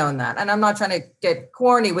would have known that. And I'm not trying to get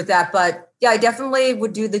corny with that, but yeah, I definitely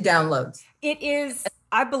would do the downloads. It is,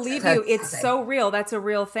 I believe you. It's so real. That's a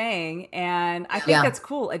real thing. And I think that's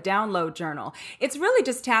cool. A download journal. It's really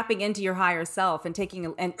just tapping into your higher self and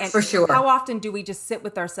taking, and for sure. How often do we just sit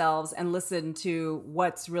with ourselves and listen to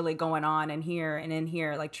what's really going on in here and in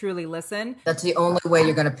here, like truly listen? That's the only way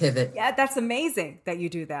you're going to pivot. Yeah. That's amazing that you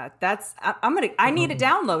do that. I need a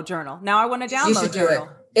download journal. Now I want a download journal.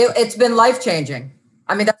 It's been life-changing.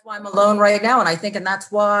 I mean, that's why I'm alone right now. And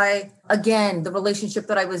that's why, again, the relationship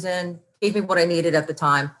that I was in gave me what I needed at the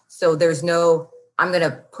time. So there's I'm going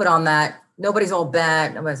to put on that. Nobody's all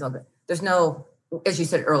bad. Nobody's all good. There's no, as you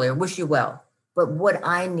said earlier, wish you well. But what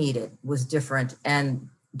I needed was different. And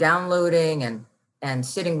downloading and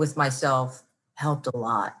sitting with myself helped a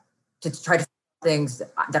lot to try to things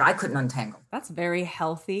that I couldn't untangle. That's very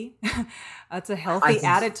healthy. That's a healthy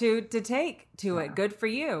attitude to take to it. Good for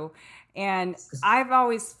you. And I've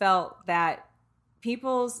always felt that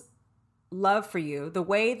people's love for you, the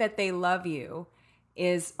way that they love you,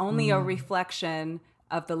 is only a reflection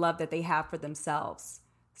of the love that they have for themselves.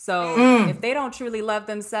 So if they don't truly love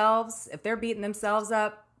themselves, if they're beating themselves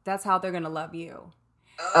up, that's how they're going to love you.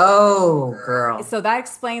 Oh, girl. So that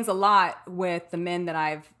explains a lot with the men that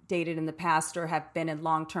I've dated in the past or have been in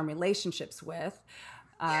long-term relationships with.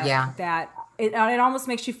 That it almost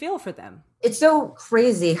makes you feel for them. It's so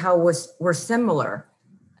crazy how we're similar.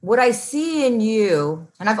 What I see in you,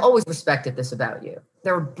 and I've always respected this about you,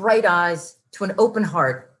 there are bright eyes to an open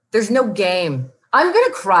heart. There's no game. I'm going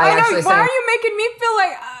to cry. I know. Actually, why are you making me feel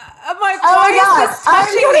like, I'm like, oh why my God, is this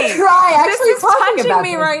touching I'm going to cry actually this is talking touching about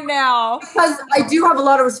me this. right now. Because I do have a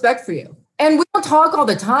lot of respect for you. And we don't talk all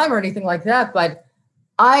the time or anything like that, but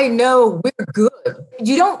I know we're good.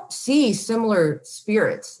 You don't see similar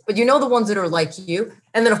spirits, but you know the ones that are like you.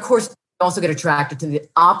 And then, of course, you also get attracted to the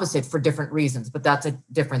opposite for different reasons, but that's a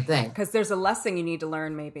different thing. Because there's a lesson you need to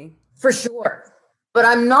learn, maybe. For sure. But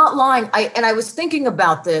I'm not lying. I was thinking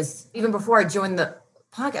about this even before I joined the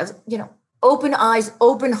podcast, open eyes,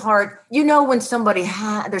 open heart. You know, when somebody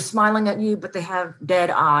they're smiling at you, but they have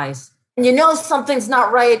dead eyes. And you know something's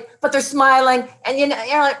not right, but they're smiling. And you're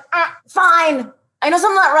like, fine. I know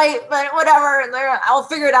something's not right, but whatever. I'll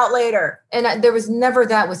figure it out later. And there was never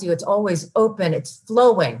that with you. It's always open. It's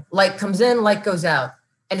flowing. Light comes in, light goes out.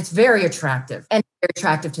 And it's very attractive. And very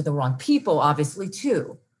attractive to the wrong people, obviously,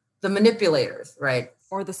 too. The manipulators, right?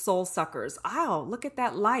 Or the soul suckers. Oh, look at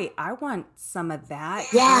that light. I want some of that.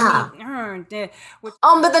 Yeah.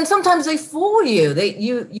 But then sometimes they fool you.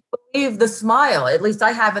 You believe the smile. At least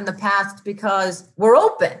I have in the past because we're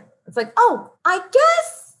open. It's like, oh, I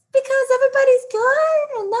guess because everybody's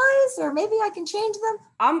good and nice, or maybe I can change them.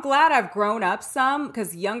 I'm glad I've grown up some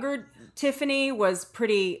because younger Tiffany was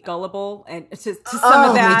pretty gullible and to some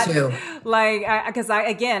of that. Me too. Like, because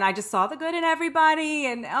I just saw the good in everybody,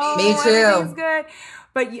 and me too. Everything's good.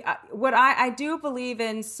 But what I do believe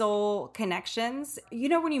in soul connections. You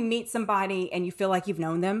know, when you meet somebody and you feel like you've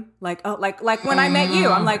known them, like when I met you,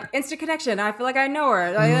 I'm like instant connection. I feel like I know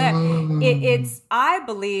her. Like that. I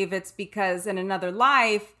believe it's because in another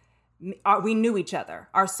life we knew each other.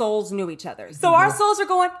 Our souls knew each other. So our souls are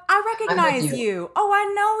going, I recognize you. Oh,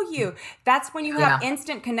 I know you. That's when you have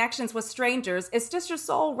instant connections with strangers. It's just your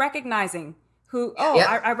soul recognizing who,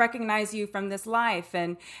 I recognize you from this life.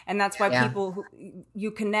 And that's why people, you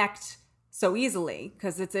connect so easily,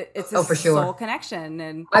 because it's a for sure. soul connection.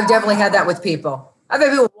 And I've definitely had that with people. I've had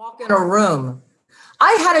people walk in a room.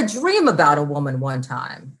 I had a dream about a woman one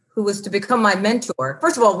time who was to become my mentor.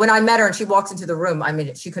 First of all, when I met her and she walks into the room, I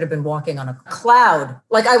mean, she could have been walking on a cloud.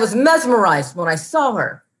 Like, I was mesmerized when I saw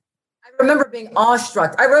her. I remember being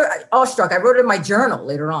awestruck. I wrote it in my journal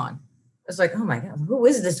later on. I was like, oh my God, who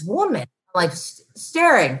is this woman? Like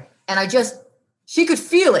staring. And she could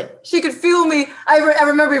feel it. She could feel me. I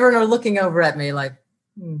remember even her looking over at me like,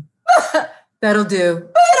 that'll do.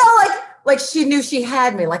 But, like she knew she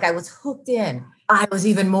had me. Like, I was hooked in. I was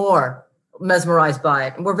even more mesmerized by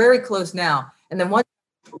it. And we're very close now. And then one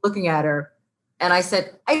day, looking at her, and I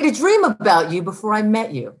said, I had a dream about you before I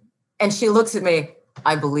met you. And she looks at me,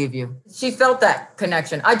 I believe you. She felt that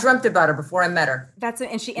connection. I dreamt about her before I met her. That's it.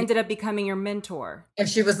 And she ended up becoming your mentor. And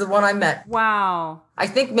she was the one I met. Wow. I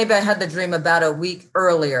think maybe I had the dream about a week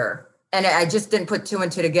earlier. And I just didn't put two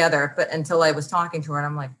and two together, but until I was talking to her, and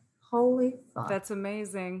I'm like, holy fuck. That's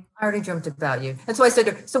amazing. I already dreamt about you. And so I said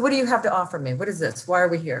to her, so what do you have to offer me? What is this? Why are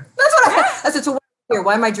we here? That's what I said, so why are we here?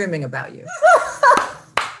 Why am I dreaming about you?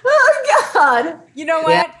 Oh, God. You know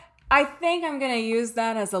what? Yeah. I think I'm going to use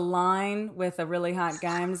that as a line with a really hot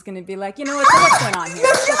guy. I'm just going to be like, you know what? So what's going on here?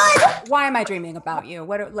 Why am I dreaming about you?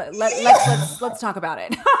 Let's talk about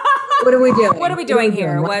it. What are we doing? What are we doing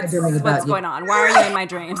here? What's going on? Why are you in my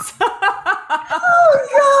dreams?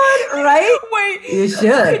 Oh, God. Right? Wait. You should.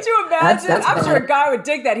 Could you imagine? That's I'm bad. sure a guy would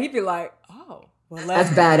dig that. He'd be like, oh, well,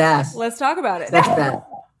 that's badass. Let's talk about it. That's bad.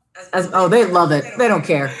 They love it. They don't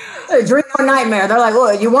care. Dream or nightmare. They're like,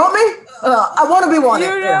 well, you want me? I want to be wanted.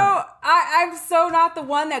 You know, I'm so not the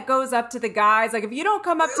one that goes up to the guys. Like, if you don't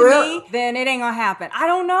come up to me, then it ain't gonna happen. I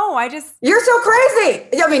don't know. You're so crazy.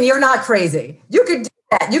 I mean, you're not crazy. You could do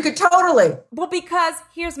that. You could totally. Well, because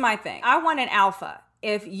here's my thing. I want an alpha.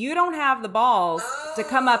 If you don't have the balls to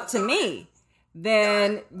come up to me,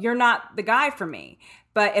 then you're not the guy for me.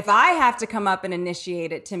 But if I have to come up and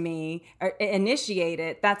initiate it,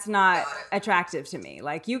 that's not attractive to me.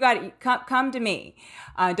 Like, you got to come to me.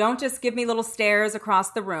 Don't just give me little stares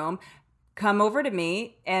across the room. Come over to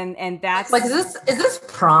me, and that's like, is this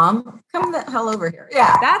prom? Come the hell over here.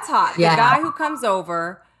 Yeah, that's hot. Yeah. The guy who comes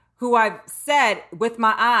over, who I've said with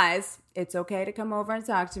my eyes, it's okay to come over and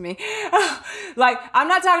talk to me. Like, I'm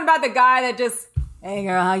not talking about the guy that just, hey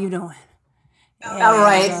girl, how you doing? Yeah, all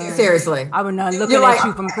right, seriously. I was not looking at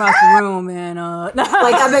you from across the room, and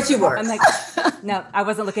like, I bet you were. I'm like, no, I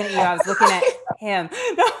wasn't looking at you. I was looking at him.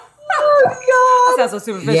 Oh God, that sounds so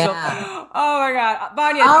superficial. Yeah. Oh my God,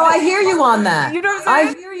 Vanya. Oh, I hear you on that. You know what I'm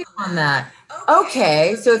saying? I hear you on that.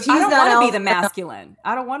 Okay, so if he's I don't that, want to be the masculine.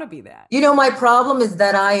 I don't want to be that. You know, my problem is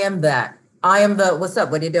that I am that. I am the. What's up?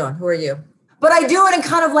 What are you doing? Who are you? But I do it in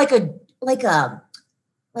kind of like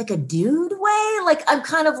a dude way. Like, I'm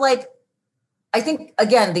kind of like. I think,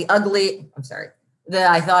 again, I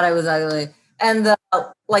thought I was ugly. And the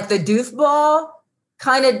doofball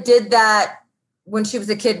kind of did that when she was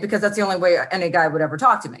a kid, because that's the only way any guy would ever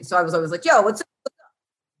talk to me. So I was always like, yo, what's up?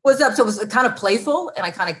 What's up? So it was kind of playful, and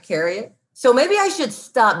I kind of carry it. So maybe I should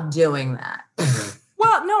stop doing that.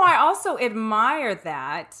 Well, no, I also admire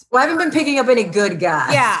that. Well, I haven't been picking up any good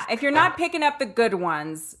guys. Yeah, if you're not picking up the good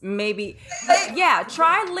ones, maybe,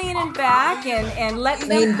 try leaning back and letting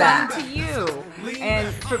them come to you.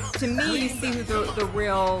 And to me, you see who the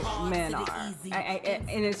real men are.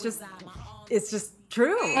 And it's just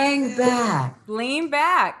true. Hang back. Lean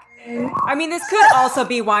back. I mean, this could also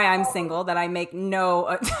be why I'm single, that I make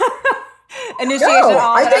no initiation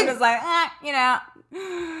all. I'm just like, you know.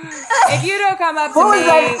 If you don't come up to me.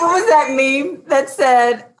 What was that meme that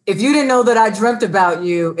said, if you didn't know that I dreamt about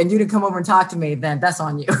you and you didn't come over and talk to me, then that's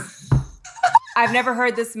on you. I've never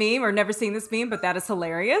heard this meme or never seen this meme, but that is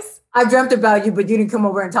hilarious. I dreamt about you, but you didn't come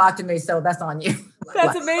over and talk to me, so that's on you.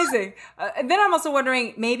 That's amazing. And then I'm also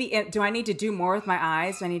wondering, maybe, do I need to do more with my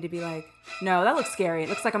eyes? Do I need to be like, no, that looks scary. It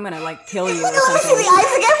looks like I'm going to like kill you or something. Let me see the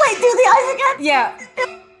eyes again. Wait, do the eyes again. Yeah.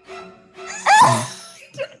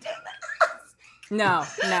 No.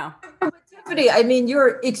 Stephanie, I mean,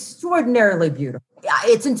 you're extraordinarily beautiful. Yeah,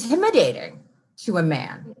 it's intimidating to a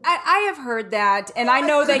man. I have heard that, and I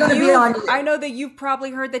know that I know that you've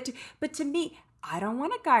probably heard that too. But to me, I don't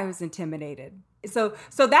want a guy who's intimidated. So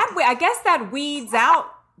that way, I guess that weeds out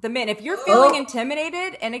the men. If you're feeling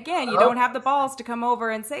intimidated, and again, you don't have the balls to come over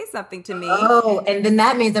and say something to me. Oh, and then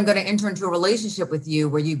that means I'm going to enter into a relationship with you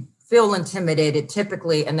where you feel intimidated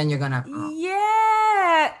typically, and then you're going to.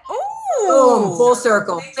 Yeah. Ooh. Boom, full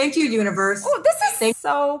circle. Thank you, universe. Oh, this is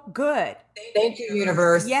so good. Thank you,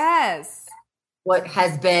 universe. Yes. What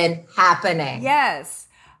has been happening. Yes.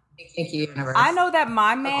 Thank you, universe. I know that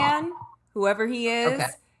my man, whoever he is,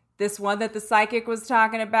 this one that the psychic was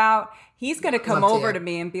talking about, he's going to come over to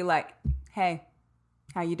me and be like, "Hey,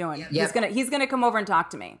 how you doing?" Yep. He's going to come over and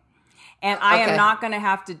talk to me. And I am not going to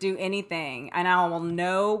have to do anything. And I will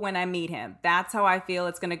know when I meet him. That's how I feel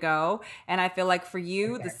it's going to go. And I feel like for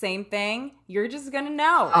you, the same thing. You're just going to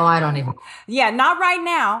know. Oh, I don't even. Yeah, not right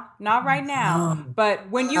now. Not right now. No.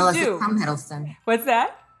 But when you do. It's Tom Hiddleston. What's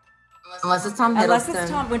that? Unless it's Tom Hiddleston. Unless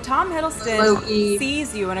it's Tom. When Tom Hiddleston Loki.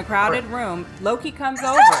 sees you in a crowded room, Loki comes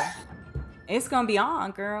over. It's going to be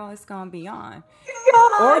on, girl. It's going to be on.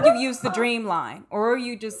 God. Or you use the dream line. Or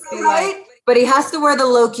you just be like. But he has to wear the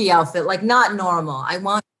Loki outfit, like not normal. I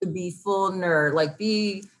want to be full nerd, like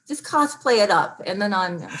just cosplay it up. And then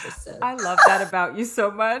I'm interested. I love that about you so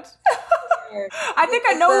much. I think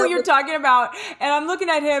I know who you're talking about. And I'm looking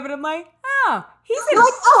at him and I'm like, oh, he's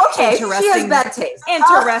okay. She has bad taste.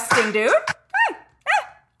 Interesting, dude.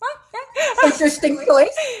 Interesting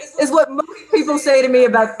choice is what most people say to me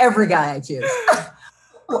about every guy I choose.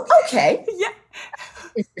 Well, okay. Yeah.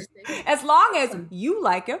 As long as you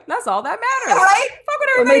like him, that's all that matters. Right? Fuck what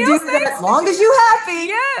everybody else thinks. As long as you happy.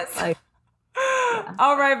 Yes.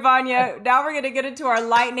 All right, Vanya. Now we're gonna get into our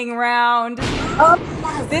lightning round.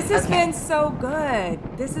 This has been so good.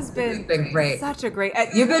 This has been great. Such a great.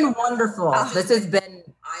 You've been wonderful. This has been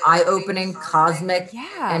eye-opening, cosmic,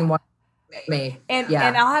 and wonderful. Me. And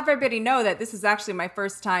I'll have everybody know that this is actually my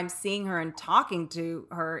first time seeing her and talking to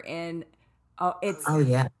her in.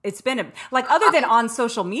 It's been other than on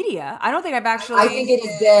social media. I don't think I've actually. I think it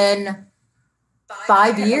has been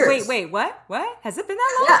 5 years. Wait, what? Has it been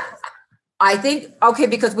that long? Yeah, I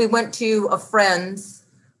think because we went to a friend's.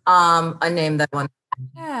 I named that one.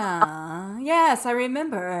 Yeah. Yes, I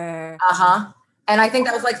remember. And I think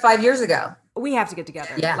that was like 5 years ago. We have to get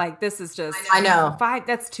together. Yeah. Like this is just. I know. 5.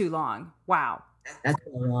 That's too long. Wow. That's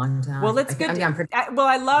a long time. Well, it's good.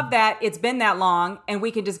 I love that it's been that long, and we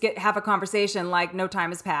can just have a conversation like no time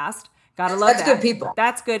has passed. Gotta love that. That's good people.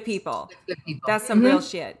 That's good people. That's some real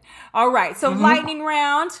shit. All right, so lightning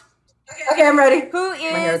round. Okay, I'm ready. Do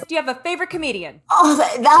you have a favorite comedian? Oh,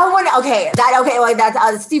 that one. Okay, like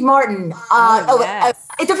that's Steve Martin. Yes.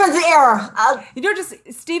 It depends the era. Just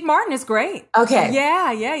Steve Martin is great. Okay.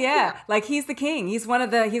 Yeah. Like he's the king. He's one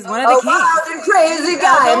of the kings. Wild and crazy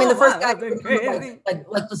guy. I mean, the first guy,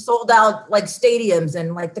 like the sold out like stadiums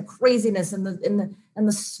and like the craziness and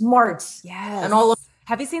the smarts. Yes. And all of.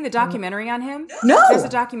 Have you seen the documentary on him? No. There's a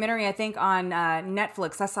documentary, I think, on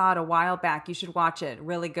Netflix. I saw it a while back. You should watch it.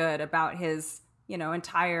 Really good about his,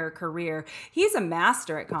 entire career. He's a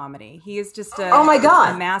master at comedy. He is just a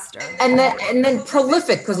master. And then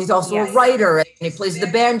prolific because he's also a writer and he plays the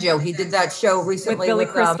banjo. He did that show recently with Billy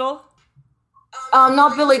Crystal.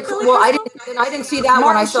 Not Billy. Well, I didn't see that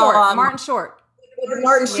one. I saw Martin Short.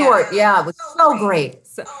 Martin Short, it was so great.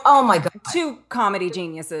 Oh my God, 2 comedy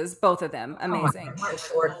geniuses, both of them, amazing. Martin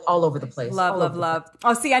Short, all over the place. Love.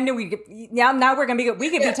 Oh, see, I knew we could. Now we're gonna we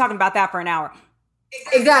could be talking about that for an hour.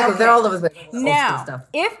 Exactly, they're all over the place. Now,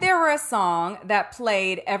 if there were a song that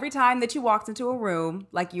played every time that you walked into a room,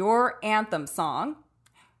 like your anthem song,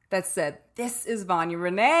 that said, "This is Vanya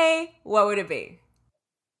Renee," what would it be?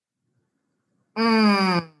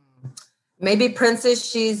 Maybe Princess,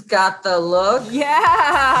 She's Got the Look.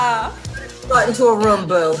 Yeah. Strut into a room,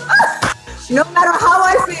 boo. No matter how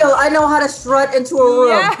I feel, I know how to strut into a room.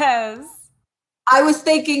 Yes. I was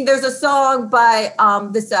thinking there's a song by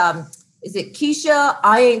is it Keisha,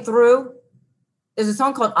 I Ain't Through? There's a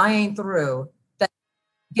song called I Ain't Through that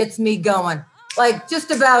gets me going. Like just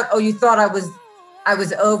about, you thought I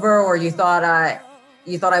was over, or you thought I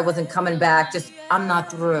wasn't coming back. Just, I'm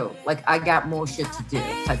not through. Like, I got more shit to do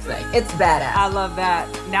type thing. It's badass. I love that.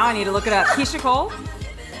 Now I need to look it up. Keisha Cole?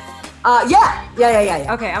 Yeah.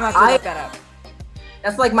 Okay, I'm going to look that up.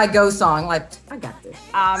 That's like my go song. Like, I got this.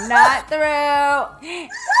 I'm not through.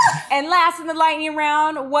 And last in the lightning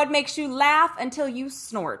round, what makes you laugh until you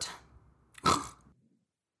snort?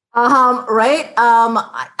 Right.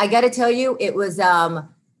 I got to tell you, it was,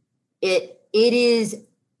 it is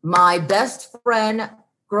my best friend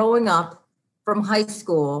growing up from high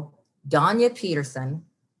school, Danya Peterson.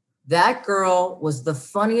 That girl was the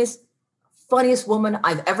funniest woman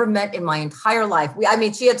I've ever met in my entire life.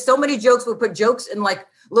 She had so many jokes. We put jokes in like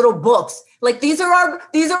little books. Like these are our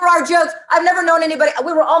jokes. I've never known anybody.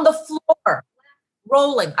 We were on the floor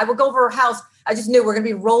rolling. I would go over her house. I just knew we're going to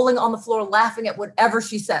be rolling on the floor, laughing at whatever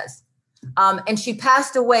she says. And she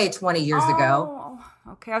passed away 20 years ago.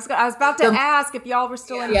 Okay. I was about to ask if y'all were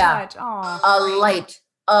still in touch. Oh,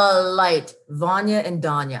 a light. Vanya and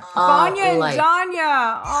Danya. Vanya and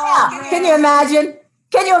Danya. Oh, yeah. Can you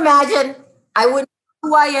imagine? I wouldn't know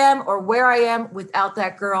who I am or where I am without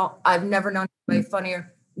that girl. I've never known anybody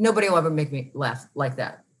funnier. Nobody will ever make me laugh like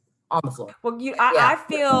that on the floor. Well, I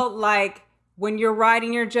feel like when you're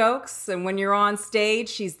writing your jokes and when you're on stage,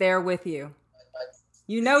 she's there with you.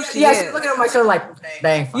 You know she is. Yeah, she's looking over my shoulder like,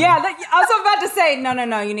 dang. Funny. Yeah, I was about to say,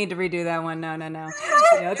 no, you need to redo that one. No.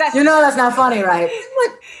 You know that's not funny, right?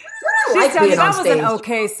 She's telling you that was an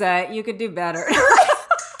okay set. You could do better.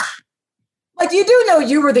 Like, you do know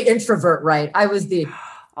you were the introvert, right? I was the...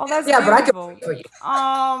 Oh, that's beautiful. But I could wait for you.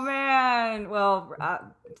 Oh, man. Well,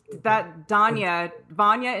 that Vanya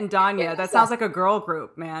and Danya, that sounds like a girl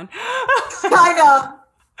group, man. I know.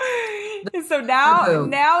 So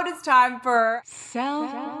now it is time for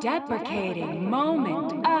self-deprecating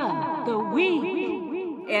moment of the week.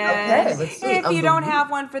 And if you don't have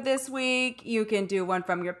one for this week, you can do one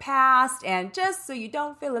from your past. And just so you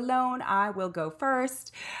don't feel alone, I will go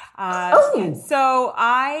first. So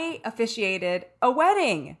I officiated a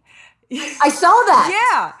wedding. I saw that.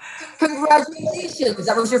 Yeah. Congratulations.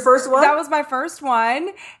 That was your first one? That was my first one.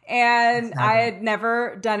 And I had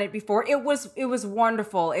never done it before. It was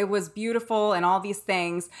wonderful. It was beautiful and all these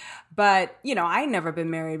things. But, I'd never been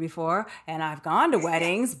married before and I've gone to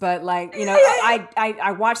weddings, but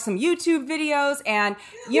I watched some YouTube videos and,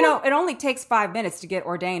 it only takes 5 minutes to get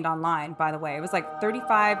ordained online, by the way. It was like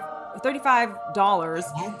 $35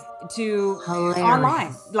 to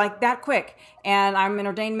online, like that quick. And I'm an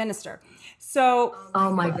ordained minister. So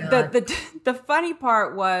oh my God. The funny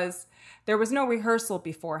part was there was no rehearsal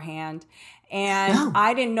beforehand. And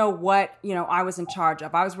I didn't know what, I was in charge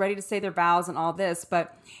of. I was ready to say their vows and all this,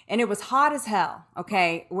 and it was hot as hell.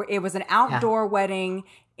 Okay. It was an outdoor wedding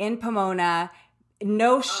in Pomona.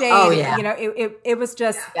 No shade. Oh, yeah. It was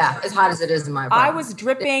just as hot as it is in my apartment. I was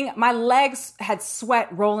dripping. My legs had sweat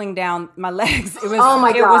rolling down my legs. It was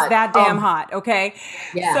it was that damn hot. Okay.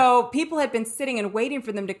 Yeah. So people had been sitting and waiting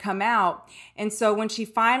for them to come out. And so when she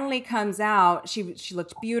finally comes out, she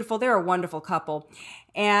looked beautiful. They're a wonderful couple.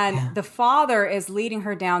 And the father is leading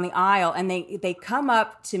her down the aisle and they come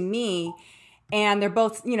up to me and they're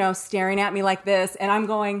both, staring at me like this. And I'm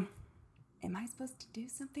going, am I supposed to do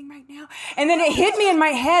something right now? And then it hit me in my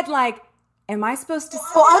head like, am I supposed to say?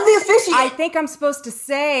 Well, I'm the officiant. I think I'm supposed to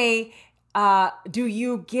say, do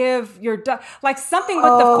you give your like something with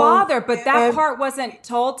the father, but that part wasn't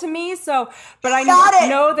told to me. But I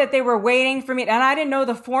know that they were waiting for me and I didn't know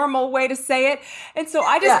the formal way to say it. And so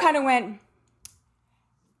I just kind of went,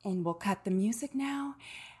 and we'll cut the music now.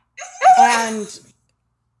 And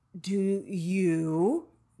do you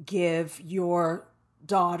give your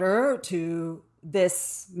daughter to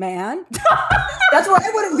this man? That's where I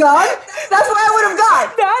would have gone.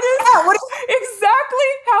 That is exactly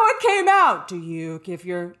how it came out. Do you give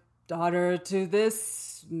your daughter to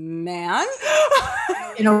this man?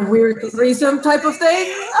 In a weird threesome type of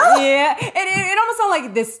thing? Yeah. And it almost sounded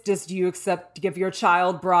like this, just do you accept to give your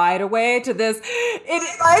child bride away to this?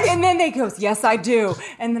 And then they goes, yes, I do.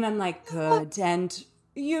 And then I'm like, good. And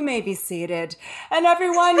you may be seated. And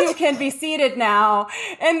everyone, you can be seated now.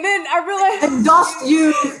 And then I realized... And dust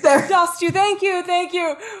you there. Dust you. Thank you.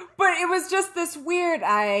 But it was just this weird,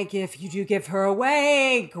 you do give her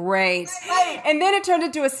away. Great. Right. And then it turned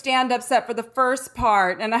into a stand-up set for the first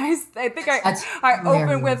part. And I think I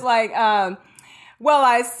opened with like... well,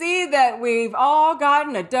 I see that we've all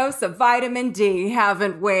gotten a dose of vitamin D,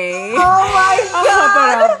 haven't we? Oh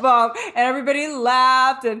my God! And everybody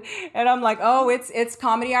laughed, and I'm like, oh, it's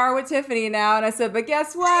comedy hour with Tiffany now. And I said, but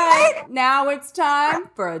guess what? Now it's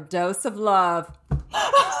time for a dose of love.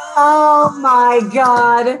 Oh my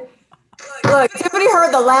God! Look, Tiffany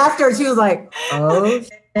heard the laughter, and she was like, oh.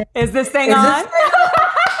 Is this thing on?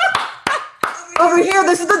 Over here,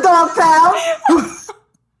 this is the dog pound.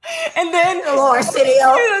 And then,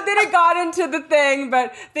 then it got into the thing,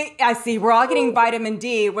 but I see we're all getting vitamin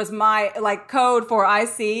D was my code for I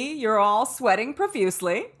see you're all sweating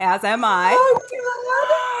profusely, as am I.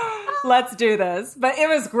 Let's do this. But it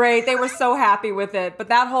was great. They were so happy with it. But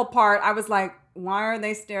that whole part, I was like, why are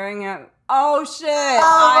they staring at? Oh shit!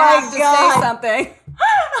 I have to say something.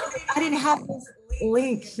 I didn't have this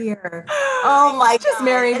link here. Oh my Just God.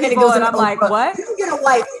 marrying And then it people, goes and in I'm like, Oprah. what? You get a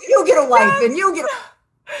wife. You get a wife, and you get.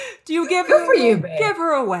 Do you give Good for you, babe. give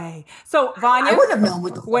her away? So Vanya, I wouldn't have known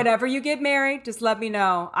what the. whenever you get married, just let me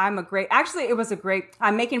know. Actually, it was a great.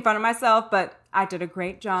 I'm making fun of myself, but I did a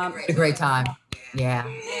great job. A great time. Yeah.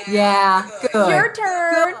 Yeah. Good. Your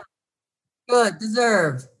turn. Good.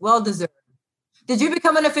 Deserved. Well deserved. Did you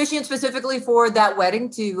become an officiant specifically for that wedding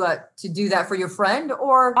to do that for your friend,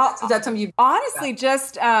 or is that something you? Honestly,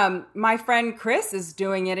 just my friend Chris is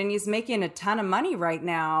doing it, and he's making a ton of money right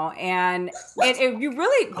now. And you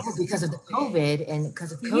really Because of the COVID and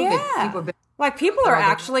because of COVID, people are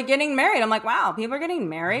actually getting married. I'm like, wow, people are getting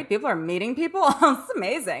married. People are meeting people. It's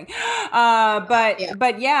amazing.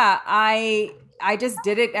 But yeah, I just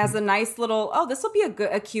did it as a nice little. Oh, this will be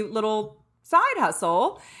a cute little side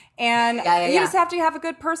hustle. And you just have to have a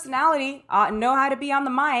good personality, know how to be on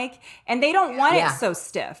the mic. And they don't want it so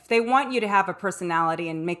stiff. They want you to have a personality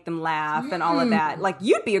and make them laugh and all of that. Like,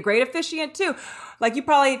 you'd be a great officiant too. Like, you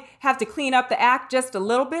probably have to clean up the act just a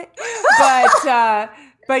little bit. But yeah.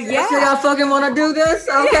 I fucking want to do this?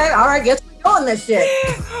 Okay. All right. Guess we're doing this shit.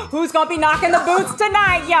 Who's going to be knocking the boots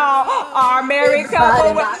tonight, y'all? Our married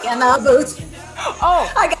couple. Knocking the boots.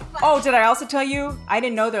 Did I also tell you I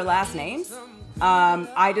didn't know their last names?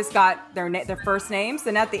 I just got their first names,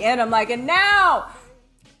 and at the end, I'm like, and now,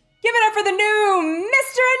 give it up for the new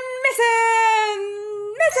Mr. and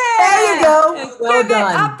Mrs. There you go. Well give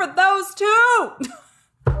done. It up for those two.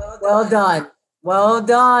 Well done. Well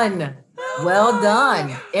done. Well done.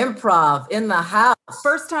 Improv in the house.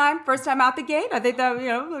 First time out the gate. I think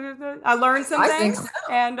that, I learned some things. Think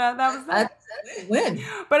so. And that was that. That's a win.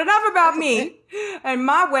 But enough about me and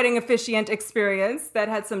my wedding officiant experience that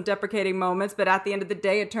had some deprecating moments. But at the end of the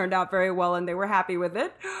day, it turned out very well and they were happy with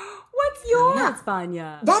it. What's yours,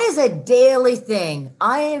 Vanya? That is a daily thing.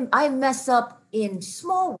 I mess up in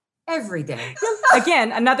small every day.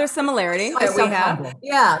 Again, another similarity that we have. Humble.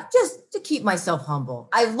 Yeah, just to keep myself humble.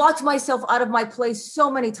 I've locked myself out of my place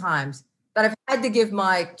so many times that I've had to give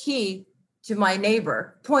my key to my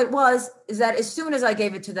neighbor. Point is that as soon as I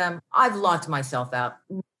gave it to them, I've locked myself out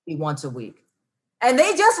maybe once a week. And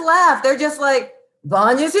they just laugh. They're just like,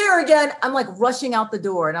 Vanya's here again. I'm like rushing out the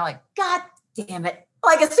door and I'm like, God damn it.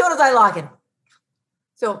 Like as soon as I lock it.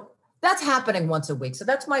 So that's happening once a week. So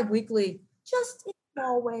that's my weekly, just in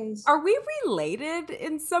small ways. Are we related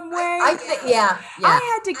in some way? I think, yeah. I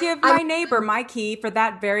had to give my neighbor my key for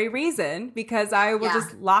that very reason because I will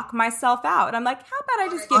just lock myself out. And I'm like, how about I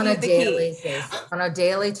just give you the key? Basis, on a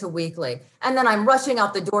daily to weekly. And then I'm rushing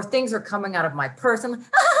out the door. Things are coming out of my purse. I'm like,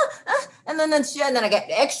 and then I got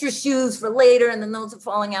extra shoes for later. And then those are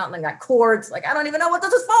falling out. And I got cords. Like, I don't even know what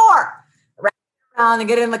this is for. Wrap around and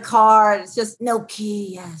get in the car. It's just no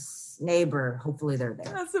key. Yes. Neighbor. Hopefully they're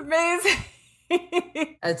there. That's amazing.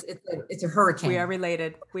 It's a hurricane. We are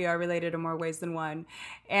related in more ways than one.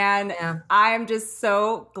 And I'm just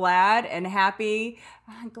so glad and happy.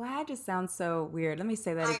 Glad just sounds so weird. Let me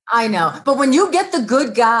say that again. I know. But when you get the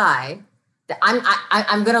good guy,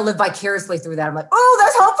 I'm going to live vicariously through that. I'm like, oh,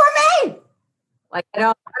 there's hope for me. Like, I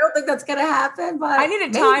don't think that's going to happen, but I need a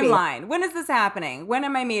timeline. When is this happening? When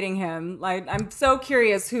am I meeting him? Like, I'm so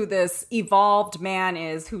curious who this evolved man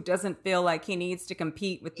is who doesn't feel like he needs to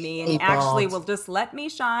compete with me and actually will just let me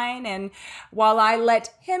shine. And while I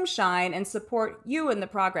let him shine and support you in the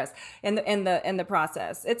progress, in the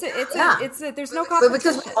process, there's no competition.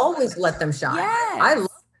 Because we always let them shine. Yes.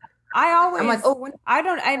 I'm like,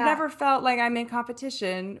 I've never felt like I'm in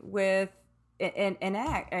competition with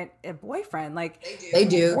a boyfriend. Like they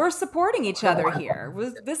do. We're supporting each other here.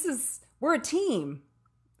 We're a team.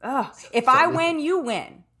 If I win, you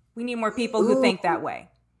win. We need more people who think that way.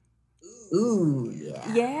 Ooh,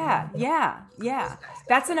 yeah.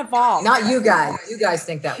 That's an evolve. Not you guys. You guys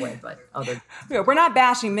think that way, but other. We're not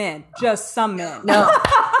bashing men, just some men. No.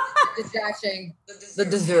 Just bashing the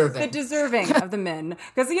deserving. The deserving of the men.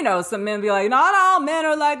 Because, some men be like, not all men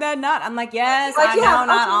are like that. I'm like, yes, I know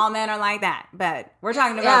not all men are like that. But we're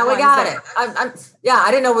talking about. Yeah, we got it.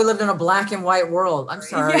 I didn't know we lived in a black and white world. I'm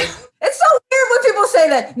sorry. Yeah. It's so weird when people say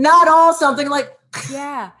that. Not all something like.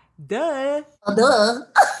 Yeah. Duh.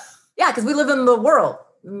 Yeah, because we live in the world.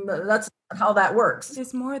 That's how that works.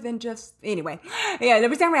 It's more than just. Anyway. Yeah,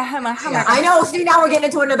 every time I know. See, now we're getting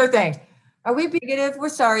into another thing. Are we bigoted? We're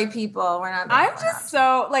sorry, people. We're not. I'm just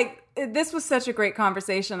so this was such a great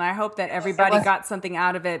conversation. I hope that everybody got something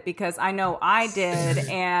out of it because I know I did.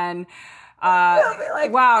 And wow,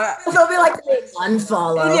 they'll be like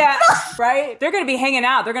unfollow. Yeah, right. They're gonna be hanging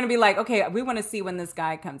out. They're gonna be like, okay, we want to see when this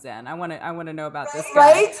guy comes in. I want to know about this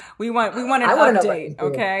guy. Right? We want an update.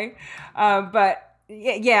 Okay, but.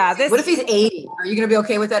 Yeah. What if he's 80? Are you going to be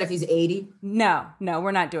okay with that if he's 80? No,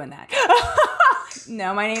 we're not doing that.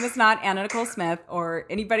 No, my name is not Anna Nicole Smith or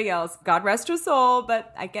anybody else. God rest her soul,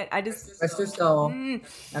 but I just rest her soul.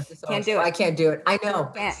 Can't do it. I can't do it. I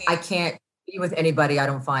know. I can't be with anybody I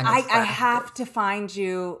don't find. I have to find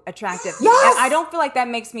you attractive. Yes! And I don't feel like that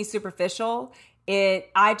makes me superficial.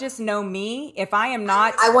 I just know me. If I am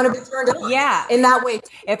not, I want to be turned on. Yeah. In that way.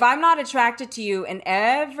 If I'm not attracted to you in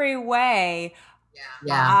every way,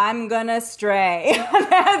 I'm gonna stray.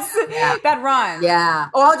 That rhymes. Yeah.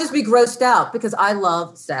 Or I'll just be grossed out because I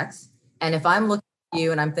love sex. And if I'm looking at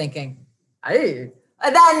you and I'm thinking, hey,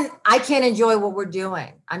 then I can't enjoy what we're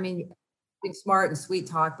doing. I mean, being smart and sweet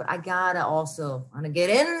talk, but I want to get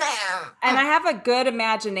in there. And I have a good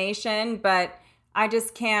imagination, but I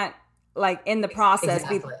just can't, like, in the process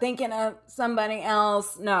be thinking of somebody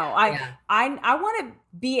else. No, I want to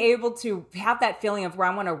be able to have that feeling of where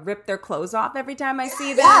I want to rip their clothes off every time I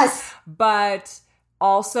see them. Yes. But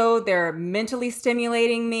also they're mentally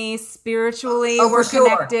stimulating me, spiritually we're Sure.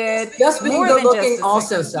 connected. Just being good looking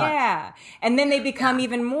also sucks. Yeah. And then they become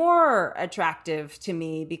even more attractive to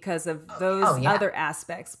me because of those other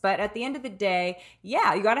aspects. But at the end of the day, you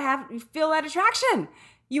got to feel that attraction.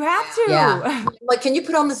 You have to. Yeah. Like, can you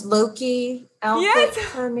put on this Loki outfit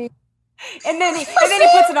for me? And then he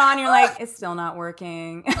puts it on. You're like, it's still not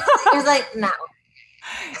working. He's like, no.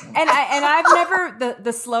 And I've never,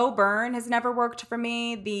 the slow burn has never worked for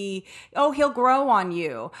me. He'll grow on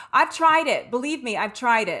you. I've tried it. Believe me, I've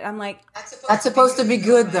tried it. I'm like, that's supposed to be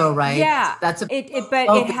good though, right? Yeah. But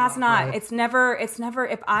it has not. Right? It's never,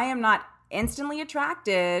 if I am not instantly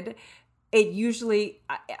attracted, it usually,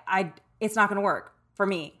 it's not going to work for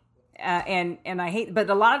me. And I hate, but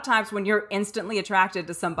a lot of times when you're instantly attracted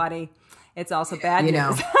to somebody, it's also bad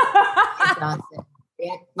news.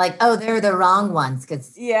 Like, oh, they're the wrong ones.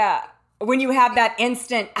 When you have that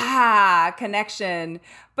instant connection,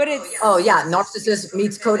 but it's narcissist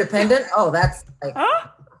meets codependent. Oh, that's like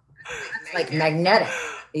like magnetic.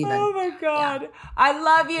 Even. Oh my God. I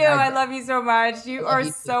love you. I love you so much. You are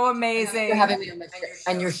so amazing. You're having me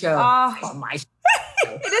on your show. Oh my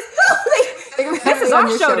This is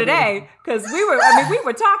our show today because we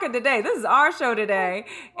were talking today. This is our show today,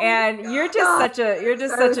 and you're just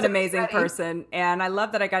such an amazing person. And I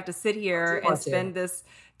love that I got to sit here and spend this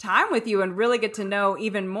time with you and really get to know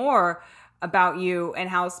even more about you and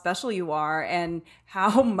how special you are and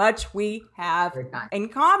how much we have in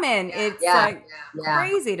common. It's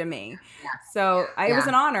crazy to me. So it was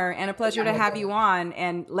an honor and a pleasure to have you on,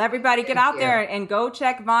 and let everybody get out there and go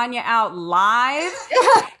check Vanya out live.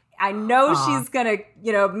 I know she's going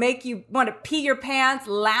to, make you want to pee your pants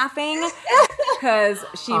laughing because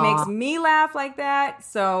she makes me laugh like that.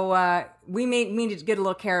 So we need to get a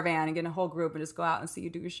little caravan and get a whole group and just go out and see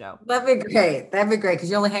you do your show. That'd be great. Because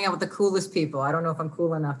you only hang out with the coolest people. I don't know if I'm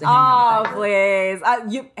cool enough to hang out with please.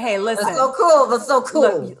 Hey, listen. That's so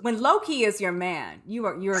cool. Look, when Loki is your man,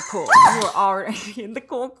 you're cool. You are already in the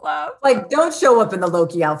cool club. Like, don't show up in the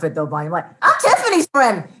Loki outfit though, Bonnie. Like, I'm Tiffany's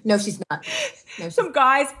friend. No, she's not. Some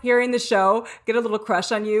guys hearing the show get a little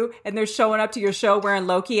crush on you, and they're showing up to your show wearing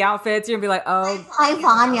Loki outfits. You're gonna be like, oh, hi,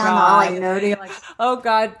 Vanya. God. Oh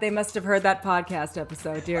God, they must have heard that podcast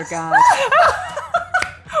episode. Dear God.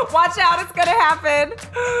 Watch out, it's gonna happen.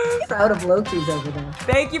 Proud of Loki's over there.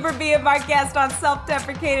 Thank you for being my guest on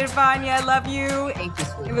Self-Deprecated, Vanya. I love you. Thank you,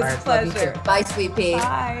 sweetheart. It was a pleasure. Bye, sweet pea.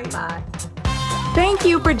 Bye. Bye. Thank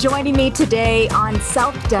you for joining me today on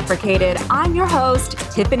Self-Deprecated. I'm your host,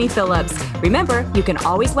 Tiffany Phillips. Remember, you can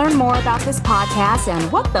always learn more about this podcast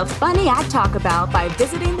and what the funny I talk about by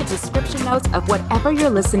visiting the description notes of whatever you're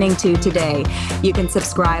listening to today. You can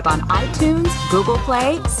subscribe on iTunes, Google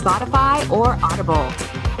Play, Spotify, or Audible.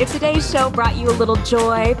 If today's show brought you a little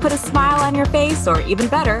joy, put a smile on your face, or even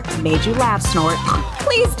better, made you laugh snort,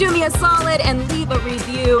 please do me a solid and leave a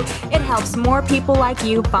review. It helps more people like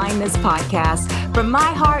you find this podcast. From my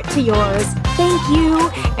heart to yours, thank you,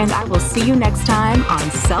 and I will see you next time on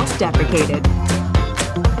Self-Deprecated.